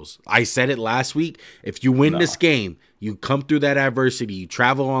the Eagles. I said it last week. If you win this game, you come through that adversity, you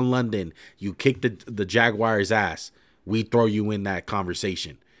travel on London, you kick the Jaguars' ass, we throw you in that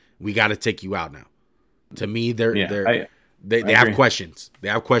conversation. We got to take you out now. To me, they have questions. They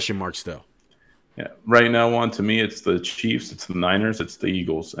have question marks still. Yeah, right now, to me, it's the Chiefs, it's the Niners, it's the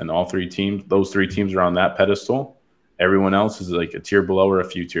Eagles, and all three teams. Those three teams are on that pedestal. Everyone else is like a tier below or a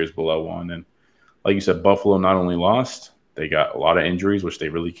few tiers below one. And like you said, Buffalo not only lost, they got a lot of injuries, which they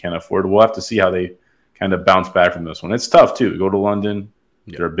really can't afford. We'll have to see how they kind of bounce back from this one. It's tough too. Go to London,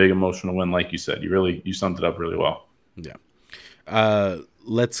 they're a big emotional win, like you said. You summed it up really well. Yeah.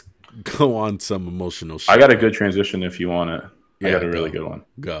 Let's go on some emotional shit. I got a good transition if you want it. I got a really good one.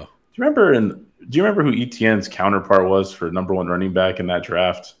 Go. Do you remember who Etienne's counterpart was for number one running back in that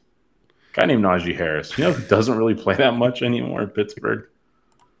draft? A guy named Najee Harris. You know who doesn't really play that much anymore in Pittsburgh?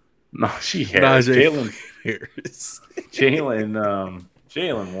 Najee Harris.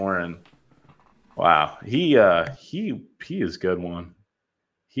 Jalen Warren. Wow. He is good one.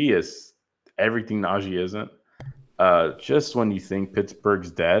 He is everything Najee isn't. Just when you think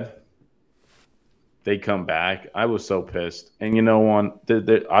Pittsburgh's dead, they come back. I was so pissed. And you know,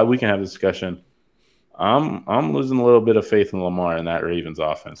 we can have a discussion. I'm losing a little bit of faith in Lamar and that Ravens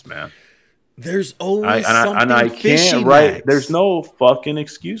offense, man. There's always something fishy, right? Max. There's no fucking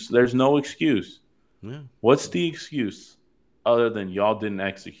excuse. There's no excuse. Yeah. What's the excuse? other than y'all didn't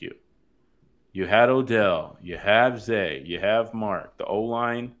execute. You had Odell, you have Zay, you have Mark. The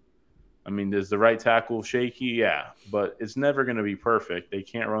O-line, I mean, is the right tackle shaky? Yeah, but it's never going to be perfect. They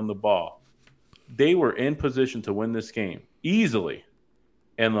can't run the ball. They were in position to win this game easily,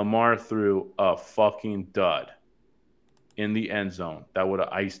 and Lamar threw a fucking dud in the end zone that would have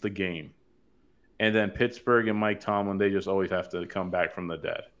iced the game. And then Pittsburgh and Mike Tomlin, they just always have to come back from the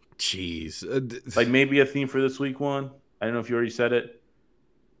dead. Jeez. Like maybe a theme for this week one. I don't know if you already said it.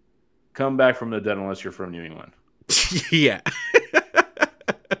 Come back from the dead unless you're from New England. Yeah.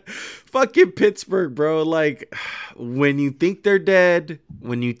 Fucking Pittsburgh, bro. Like, when you think they're dead,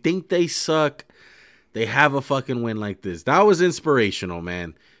 when you think they suck, they have a fucking win like this. That was inspirational,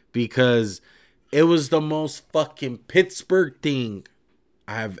 man, because it was the most fucking Pittsburgh thing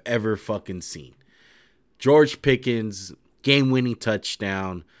I've ever fucking seen. George Pickens, game-winning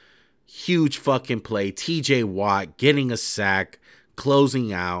touchdown, huge fucking play. TJ Watt getting a sack,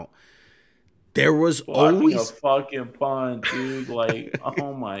 closing out. There was always a fucking punt, dude. Like,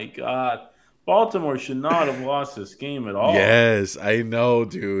 oh my God. Baltimore should not have lost this game at all. Yes, I know,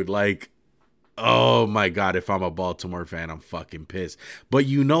 dude. Like, oh my God, if I'm a Baltimore fan, I'm fucking pissed. But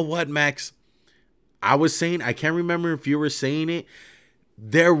you know what, Max? I was saying, I can't remember if you were saying it.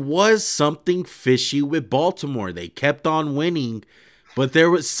 There was something fishy with Baltimore. They kept on winning, but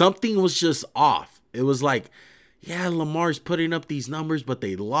there was something was just off. It was like, yeah, Lamar's putting up these numbers, but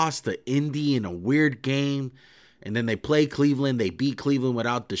they lost to Indy in a weird game. And then they play Cleveland. They beat Cleveland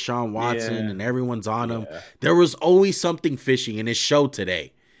without Deshaun Watson, and everyone's on them. There was always something fishy, and it showed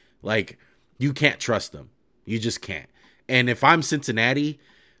today. Like, you can't trust them. You just can't. And if I'm Cincinnati,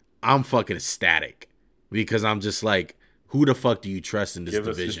 I'm fucking ecstatic because I'm just like, who the fuck do you trust in this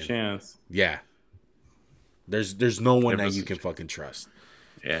division? Give us a chance. Yeah. There's no one that you can fucking trust.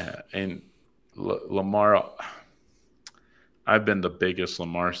 Yeah, and Lamar, I've been the biggest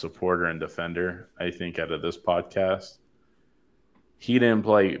Lamar supporter and defender, I think, out of this podcast. He didn't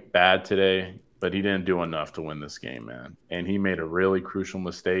play bad today, but he didn't do enough to win this game, man. And he made a really crucial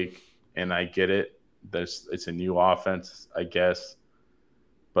mistake, and I get it. It's a new offense, I guess.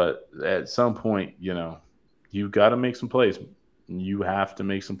 But at some point, you got to make some plays. You have to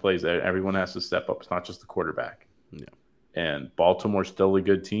make some plays. Everyone has to step up. It's not just the quarterback. Yeah. And Baltimore's still a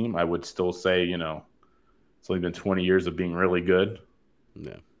good team. I would still say, it's only been 20 years of being really good.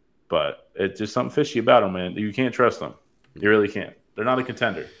 Yeah. But it's just something fishy about them, man. You can't trust them. You really can't. They're not a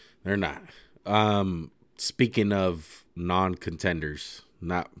contender. They're not. Speaking of non-contenders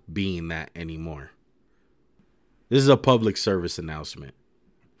not being that anymore, this is a public service announcement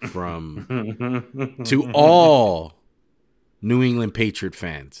from to all New England Patriot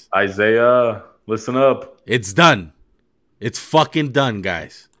fans. Isaiah, listen up. It's done. It's fucking done,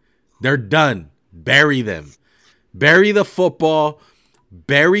 guys. They're done. Bury them. Bury the football.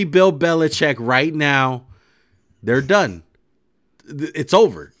 Bury Bill Belichick right now. They're done. It's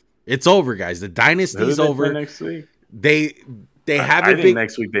over. It's over, guys. The dynasty's over. Next week? They haven't I been. think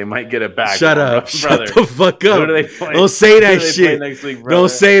next week they might get it back. Shut up. Brother. Shut the fuck up. Don't say that shit. Next week, don't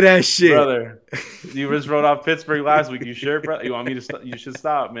say that shit. Brother, you just wrote off Pittsburgh last week. You sure, brother? You want me to stop? You should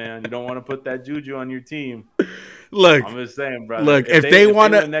stop, man. You don't want to put that juju on your team. Look, I'm just saying, brother. Look, if they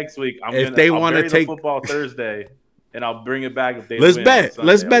want to next week, I'll take the football Thursday, and I'll bring it back if they let's win bet. Sunday,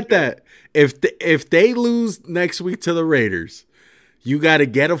 let's bet that if they lose next week to the Raiders, you got to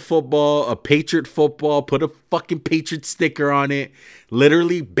get a Patriot football, put a fucking Patriot sticker on it,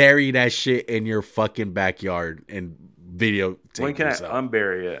 literally bury that shit in your fucking backyard and videotape. When can yourself. I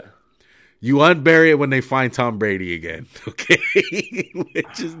unbury it? You unbury it when they find Tom Brady again, okay?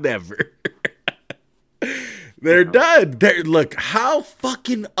 Which is never. They're done. Look, how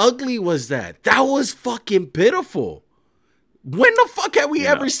fucking ugly was that? That was fucking pitiful. When the fuck have we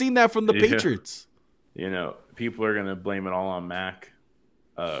ever seen that from the Patriots? People are going to blame it all on Mac.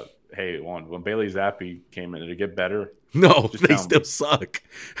 Hey, when Bailey Zappi came in, did it get better? No, they still suck.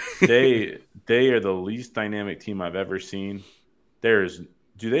 They are the least dynamic team I've ever seen.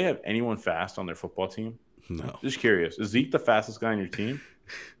 Do they have anyone fast on their football team? No. Just curious. Is Zeke the fastest guy on your team?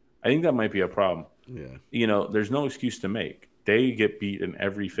 I think that might be a problem. Yeah. There's no excuse to make. They get beat in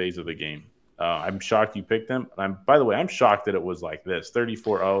every phase of the game. I'm shocked you picked them. By the way, I'm shocked that it was like this,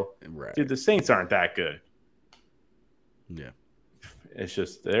 34-0. Right. Dude, the Saints aren't that good. Yeah. It's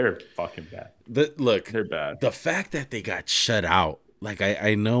just they're fucking bad. They're bad. The fact that they got shut out, like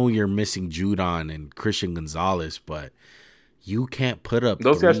I know you're missing Judon and Christian Gonzalez, but you can't put up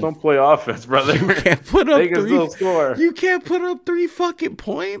those guys don't play offense, brother. You can't put up they can still score. You can't put up 3 fucking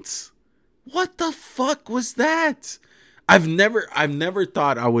points. What the fuck was that? I've never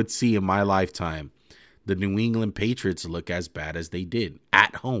thought I would see in my lifetime the New England Patriots look as bad as they did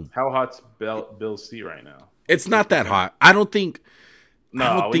at home. How hot's Bill's seat right now? It's not that hot. I don't think.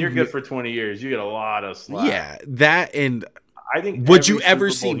 No, when you're good for 20 years, you get a lot of slack. Yeah, that and I think. Would you ever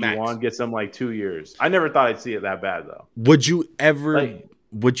see Max? Won gets them like 2 years. I never thought I'd see it that bad though. Would you ever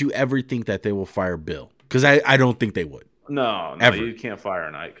think that they will fire Bill? Because I don't think they would. No, ever. You can't fire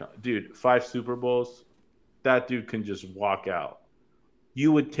an icon, dude. 5 Super Bowls, that dude can just walk out.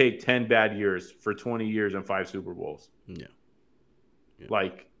 You would take 10 bad years for 20 years and 5 Super Bowls. Yeah.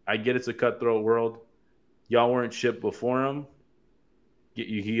 Like, I get it's a cutthroat world. Y'all weren't shipped before him.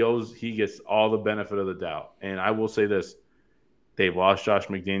 He gets all the benefit of the doubt. And I will say this. They've lost Josh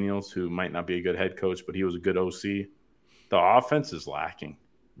McDaniels, who might not be a good head coach, but he was a good OC. The offense is lacking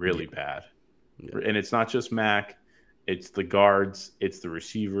really bad. Yeah. And it's not just Mac. It's the guards. It's the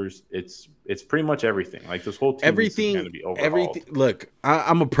receivers. It's pretty much everything. Like, this whole team is going to be overhauled. Look,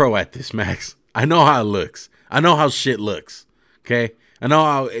 I'm a pro at this, Max. I know how it looks. I know how shit looks. Okay? I know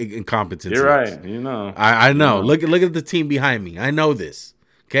how incompetent You're looks. right. You know. I know. You know. Look at the team behind me. I know this.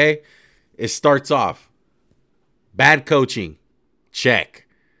 Okay? It starts off. Bad coaching. Check.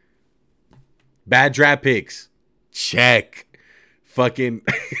 Bad draft picks. Check. Fucking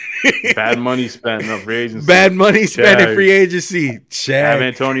bad money spent in free agency. Bad money spent in free agency. Check. Have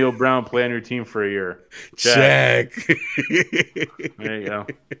Antonio Brown play on your team for a year. Check. There you go.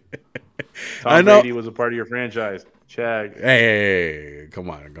 Tom Brady was a part of your franchise. Check. Hey, come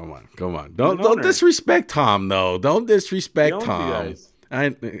on. Don't disrespect Tom though. Don't disrespect Tom.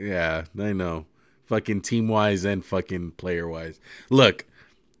 I know. Fucking team wise and fucking player wise. Look,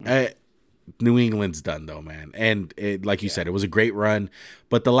 New England's done though, man. And like you said, it was a great run,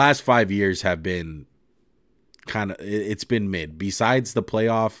 but the last 5 years have been it's been mid. Besides the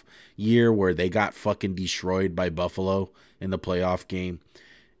playoff year where they got fucking destroyed by Buffalo in the playoff game,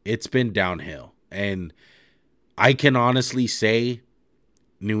 it's been downhill. And I can honestly say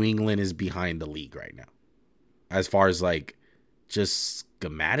New England is behind the league right now. As far as like just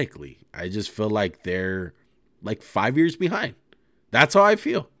schematically, I just feel like they're like 5 years behind. That's how I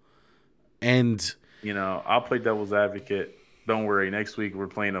feel. And I'll play devil's advocate. Don't worry. Next week we're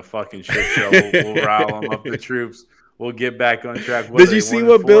playing a fucking shit show. We'll rile them up the troops. We'll get back on track. Did you see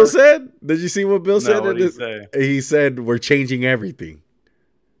what Bill said? Did you see what Bill said? What did he say? He said we're changing everything.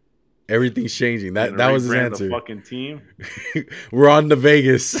 Everything's changing. That was his answer. The fucking team. We're on to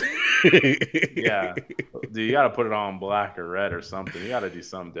Vegas. Yeah, dude, you got to put it on black or red or something. You got to do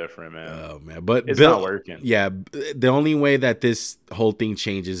something different, man. Oh man, but it's Bill, not working. Yeah, the only way that this whole thing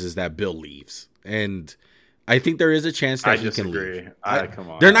changes is that Bill leaves, and I think there is a chance that he can leave.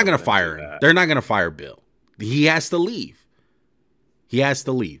 Come on, they're not going to fire him. They're not going to fire Bill. He has to leave.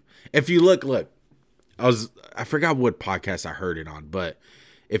 If you look, I forgot what podcast I heard it on, but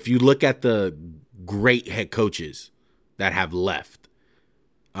if you look at the great head coaches that have left,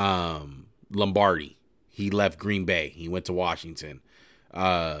 Lombardi, he left Green Bay. He went to Washington.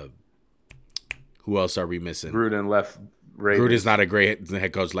 Who else are we missing? Gruden left Ravens. Gruden's not a great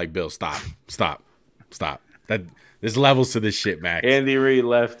head coach like Bill. Stop. There's levels to this shit, Max. Andy Reid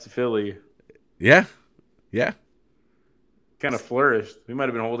left Philly. Yeah. Kind of flourished. We might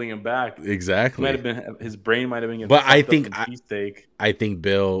have been holding him back. Exactly. His brain might have been. But I think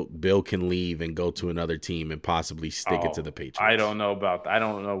Bill can leave and go to another team and possibly stick it to the Patriots. I don't know about that. I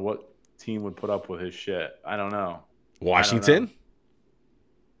don't know what team would put up with his shit. I don't know. Washington?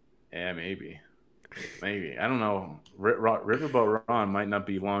 Yeah, maybe. I don't know. Riverboat Ron might not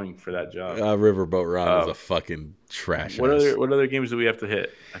be long for that job. Riverboat Ron is a fucking trash. What other games do we have to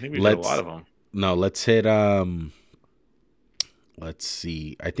hit? I think we hit a lot of them. No, let's hit. Let's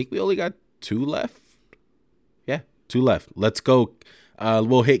see. I think we only got 2 left. Yeah, 2 left. Let's go.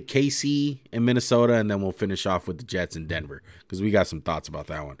 We'll hit KC in Minnesota, and then we'll finish off with the Jets in Denver because we got some thoughts about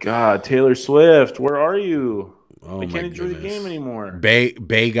that one. God, Taylor Swift, where are you? Oh, I can't enjoy the game anymore.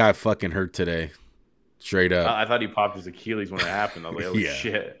 Bay got fucking hurt today. Straight up. I thought he popped his Achilles when it happened. I was like, oh,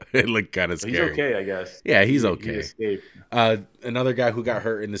 shit. It looked kind of scary. He's okay, I guess. Yeah, he's okay. He escaped. Another guy who got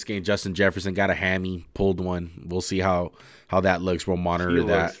hurt in this game, Justin Jefferson, got a hammy, pulled one. We'll see how that looks. We'll monitor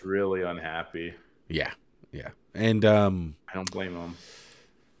that. He looks really unhappy. Yeah. And I don't blame him.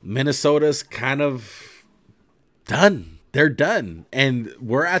 Minnesota's kind of done. They're done. And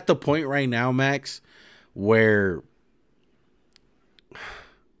we're at the point right now, Max, where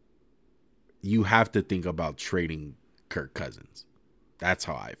you have to think about trading Kirk Cousins. That's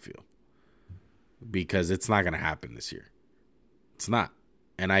how I feel. Because it's not going to happen this year. It's not.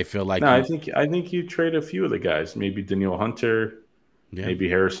 And I feel like... No, I think you trade a few of the guys. Maybe Danielle Hunter. Yeah. Maybe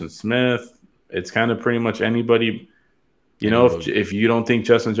Harrison Smith. It's kind of pretty much anybody. You know, if you don't think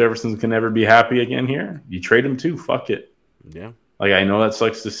Justin Jefferson can ever be happy again here, you trade him too. Fuck it. Yeah. Like, I know that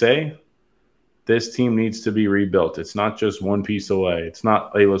sucks to say. This team needs to be rebuilt. It's not just one piece away. It's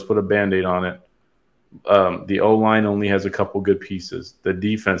not, hey, let's put a Band-Aid on it. The O-line only has a couple good pieces. The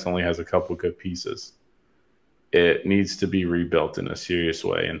defense only has a couple good pieces. It needs to be rebuilt in a serious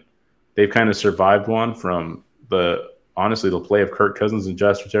way. And they've kind of survived one from the play of Kirk Cousins and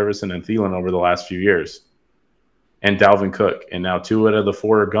Justin Jefferson and Thielen over the last few years. And Dalvin Cook. And now 2 out of the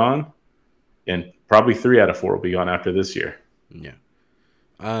 4 are gone. And probably 3 out of 4 will be gone after this year. Yeah.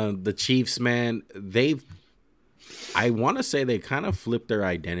 The Chiefs, man, I want to say they kind of flipped their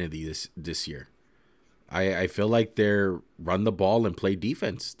identity this year. I feel like they're run the ball and play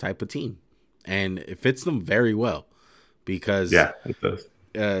defense type of team. And it fits them very well because it does.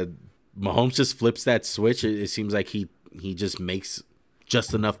 Mahomes just flips that switch. It seems like he just makes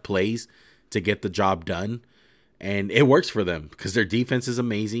just enough plays to get the job done. And it works for them because their defense is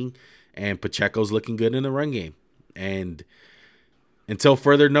amazing and Pacheco's looking good in the run game. And until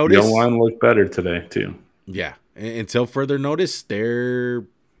further notice, the line looked better today too. Yeah, until further notice, they're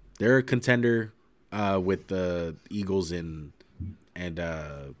a contender with the Eagles and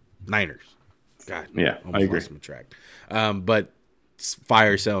Niners. God, yeah, I agree. Lost my track. But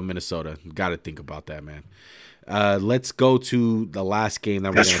fire sale in Minnesota. Got to think about that, man. Let's go to the last game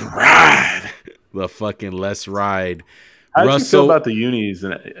that let's ride. The fucking let's ride. How do you feel about the unis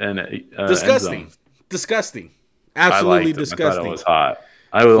and disgusting. Absolutely disgusting. I thought it was hot.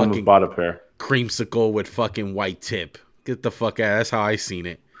 I would almost bought a pair. Creamsicle with fucking white tip. Get the fuck out. That's how I seen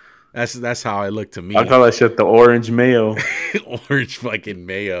it. That's how it looked to me. I call that shit the orange mayo. Orange fucking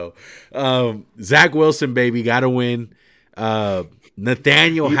mayo. Zach Wilson, baby, got to win.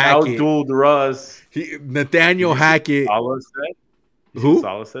 Nathaniel Hackett. Outdueled Russ. Nathaniel Hackett. Saleh said? Who?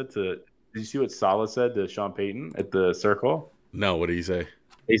 Saleh said did you see what Saleh said to Sean Payton at the circle? No, what did he say?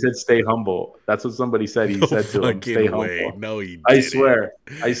 He said, "Stay humble." That's what somebody said. He said to him, "Stay humble." No, he didn't. I swear.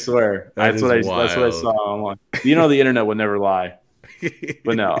 That's what I saw online. You know, the internet would never lie.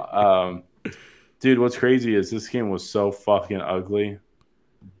 But no, dude, what's crazy is this game was so fucking ugly.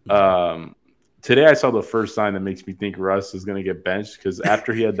 Today I saw the first sign that makes me think Russ is going to get benched because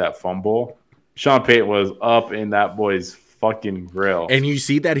after he had that fumble, Sean Payton was up in that boy's fucking grill. And you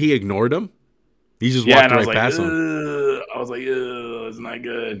see that he ignored him? He just walked right past him. I was like, it's not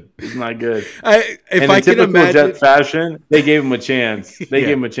good. It's not good. If I can imagine Jet fashion, they gave him a chance. They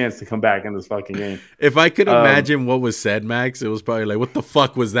gave him a chance to come back in this fucking game. If I could imagine what was said, Max, it was probably like, what the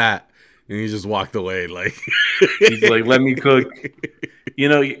fuck was that? And he just walked away. Like he's like, let me cook. You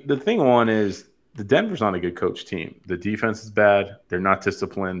know, the thing is the Denver's not a good coach team. The defense is bad. They're not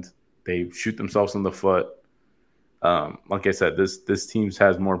disciplined. They shoot themselves in the foot. Like I said, this team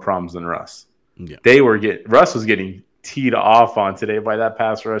has more problems than Russ. Yeah. Russ was getting teed off on today by that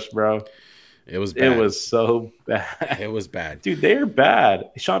pass rush, bro. It was bad. It was so bad. It was bad. Dude, they're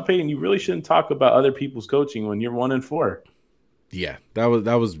bad. Sean Payton, you really shouldn't talk about other people's coaching when you're 1-4. Yeah, that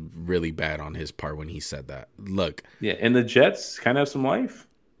was really bad on his part when he said that. Look. Yeah, and the Jets kind of have some life.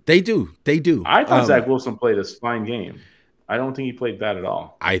 They do. I thought Zach Wilson played a fine game. I don't think he played bad at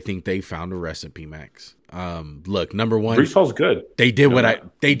all. I think they found a recipe, Max. Look, number one, Breece Hall's good. They did what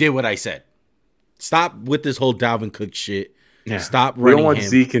I said. Stop with this whole Dalvin Cook shit. Yeah. Stop running. We don't want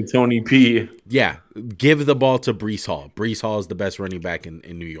Zeke and Tony P. Yeah, give the ball to Breece Hall. Breece Hall is the best running back in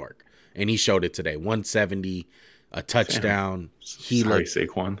New York, and he showed it today. 170, a touchdown.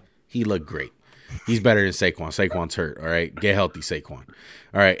 Saquon. He looked great. He's better than Saquon. Saquon's hurt. All right, get healthy, Saquon.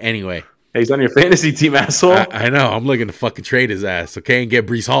 All right. Anyway, hey, he's on your fantasy team, asshole. I know. I'm looking to fucking trade his ass, okay, and get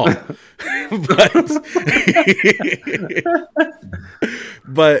Breece Hall.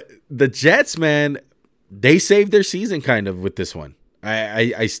 But the Jets, man, they saved their season kind of with this one.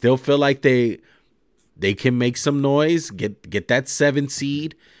 I still feel like they can make some noise, get that 7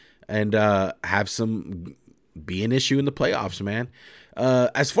 seed, and have some be an issue in the playoffs, man.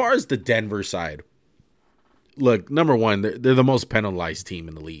 As far as the Denver side, look, number one, they're the most penalized team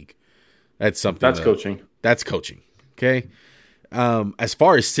in the league. That's something. Coaching. That's coaching. Okay. As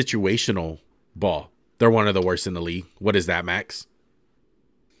far as situational ball, they're one of the worst in the league. What is that, Max?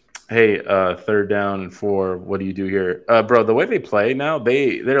 Hey, 3rd down and 4. What do you do here, bro? The way they play now,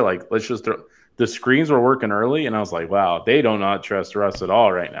 they're like, let's just throw. The screens were working early, and I was like, wow, they do not trust Russ at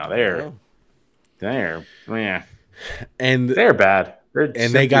all right now. They're yeah, and they're bad.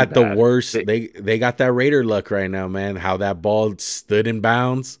 They got bad. The worst. They got that Raider luck right now, man. How that ball stood in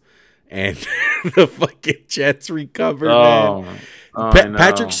bounds, and the fucking Jets recovered, man.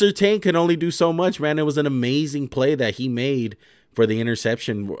 Patrick Surtain can only do so much, man. It was an amazing play that he made for the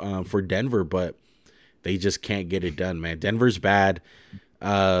interception for Denver, but They just can't get it done, man. Denver's bad.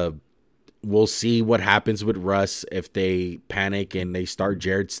 We'll see what happens with Russ if they panic and they start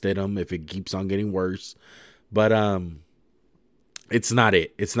Jared Stidham, if it keeps on getting worse. But it's not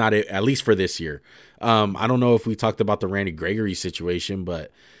it. It's not it, at least for this year. I don't know if we talked about the Randy Gregory situation,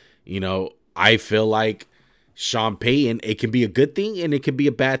 but, I feel like Sean Payton, it can be a good thing and it can be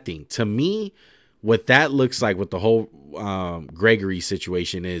a bad thing. To me, what that looks like with the whole Gregory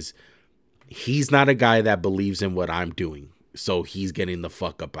situation is he's not a guy that believes in what I'm doing. So he's getting the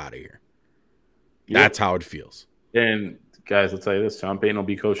fuck up out of here. Yep. That's how it feels. And guys, I'll tell you this: Sean Payton will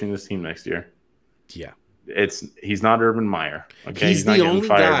be coaching this team next year. Yeah, he's not Urban Meyer. Okay, he's the only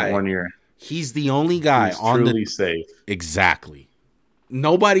guy. 1 year. He's the only guy he's on truly safe. Exactly.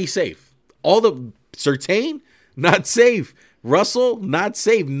 Nobody's safe. All the Surtain, not safe. Russell, not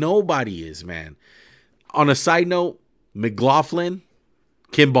safe. Nobody is, man. On a side note, McLaughlin,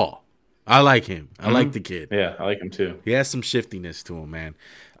 Kimball. I like him. I like the kid. Yeah, I like him too. He has some shiftiness to him, man.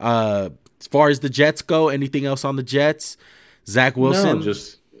 As far as the Jets go, anything else on the Jets? Zach Wilson? No,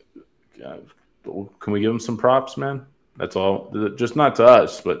 just can we give him some props, man? That's all. Just not to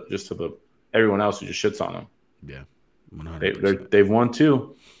us, but just to everyone else who just shits on them. Yeah, 100%. They've won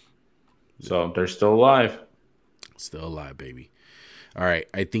 2, so they're still alive. Still alive, baby. All right,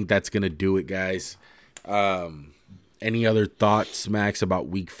 I think that's gonna do it, guys. Any other thoughts, Max, about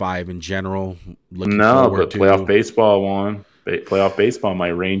Week 5 in general? No, but playoff baseball won. Playoff baseball, my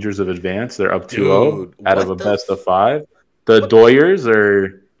Rangers have advanced. They're up 2-0 out of a best of 5. The Doyers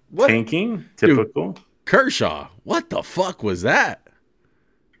are tanking. Typical. Dude, Kershaw, what the fuck was that?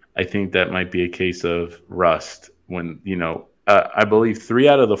 I think that might be a case of rust. When, I believe 3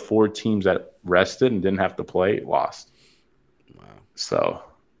 out of the 4 teams that rested and didn't have to play lost. Wow. So,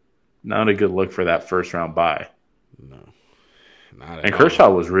 not a good look for that first round bye. No. Not at all. And Kershaw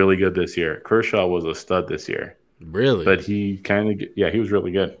was really good this year. Kershaw was a stud this year. Really? But he he was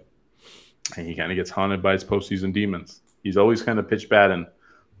really good. And he kind of gets haunted by his postseason demons. He's always kind of pitched bad in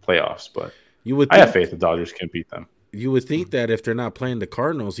playoffs, but I have faith the Dodgers can beat them. You would think that if they're not playing the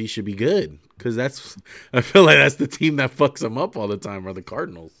Cardinals, he should be good. Because I feel like that's the team that fucks him up all the time, are the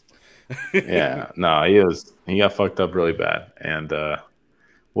Cardinals. Yeah, no, he got fucked up really bad. And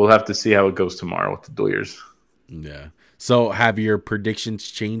we'll have to see how it goes tomorrow with the Doyers. Yeah. So have your predictions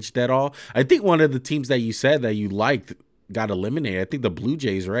changed at all? I think one of the teams that you said that you liked got eliminated. I think the Blue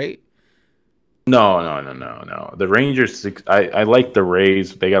Jays, right? No. The Rangers, I like the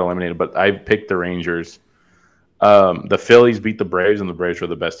Rays. They got eliminated, but I picked the Rangers. The Phillies beat the Braves, and the Braves were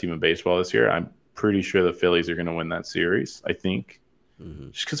the best team in baseball this year. I'm pretty sure the Phillies are going to win that series, I think.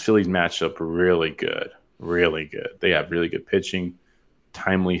 Mm-hmm. Just because Phillies matched up really good. Really good. They have really good pitching,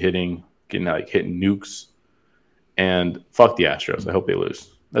 timely hitting, hitting nukes. And fuck the Astros. I hope they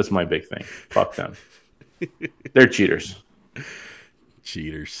lose. That's my big thing. Fuck them. They're cheaters.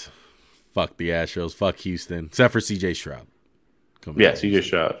 Cheaters. Fuck the Astros. Fuck Houston. Except for CJ Stroud. Yeah, CJ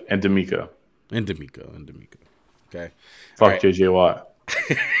Stroud. And D'Amico. Okay. Fuck right. JJ Watt.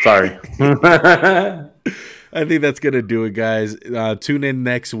 Sorry. I think that's going to do it, guys. Tune in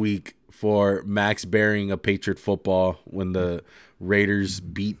next week for Max bearing a Patriot football when the Raiders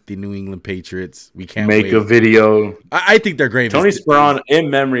beat the New England Patriots. We can't make a video. I think they're great. Tony Sperano, in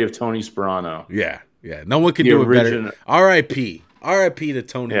memory of Tony Sperano. Yeah. No one can do it better. R.I.P. to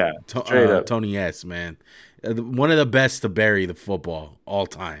Tony. Yeah, Tony S. Man, one of the best to bury the football all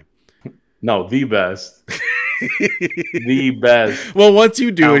time. No, the best. The best. Well, once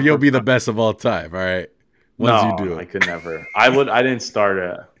you do it, you'll be the best of all time. All right. Once you do it, I could never. I didn't start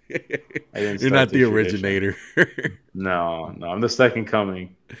it. You're not the originator. No, I'm the second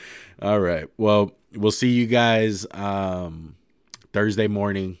coming. All right. Well, we'll see you guys Thursday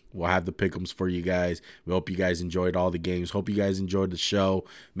morning. We'll have the pick'ems for you guys. We hope you guys enjoyed all the games. Hope you guys enjoyed the show.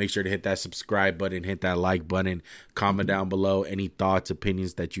 Make sure to hit that subscribe button, hit that like button, comment down below any thoughts,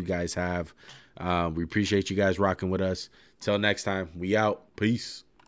 opinions that you guys have. We appreciate you guys rocking with us. Till next time, we out. Peace.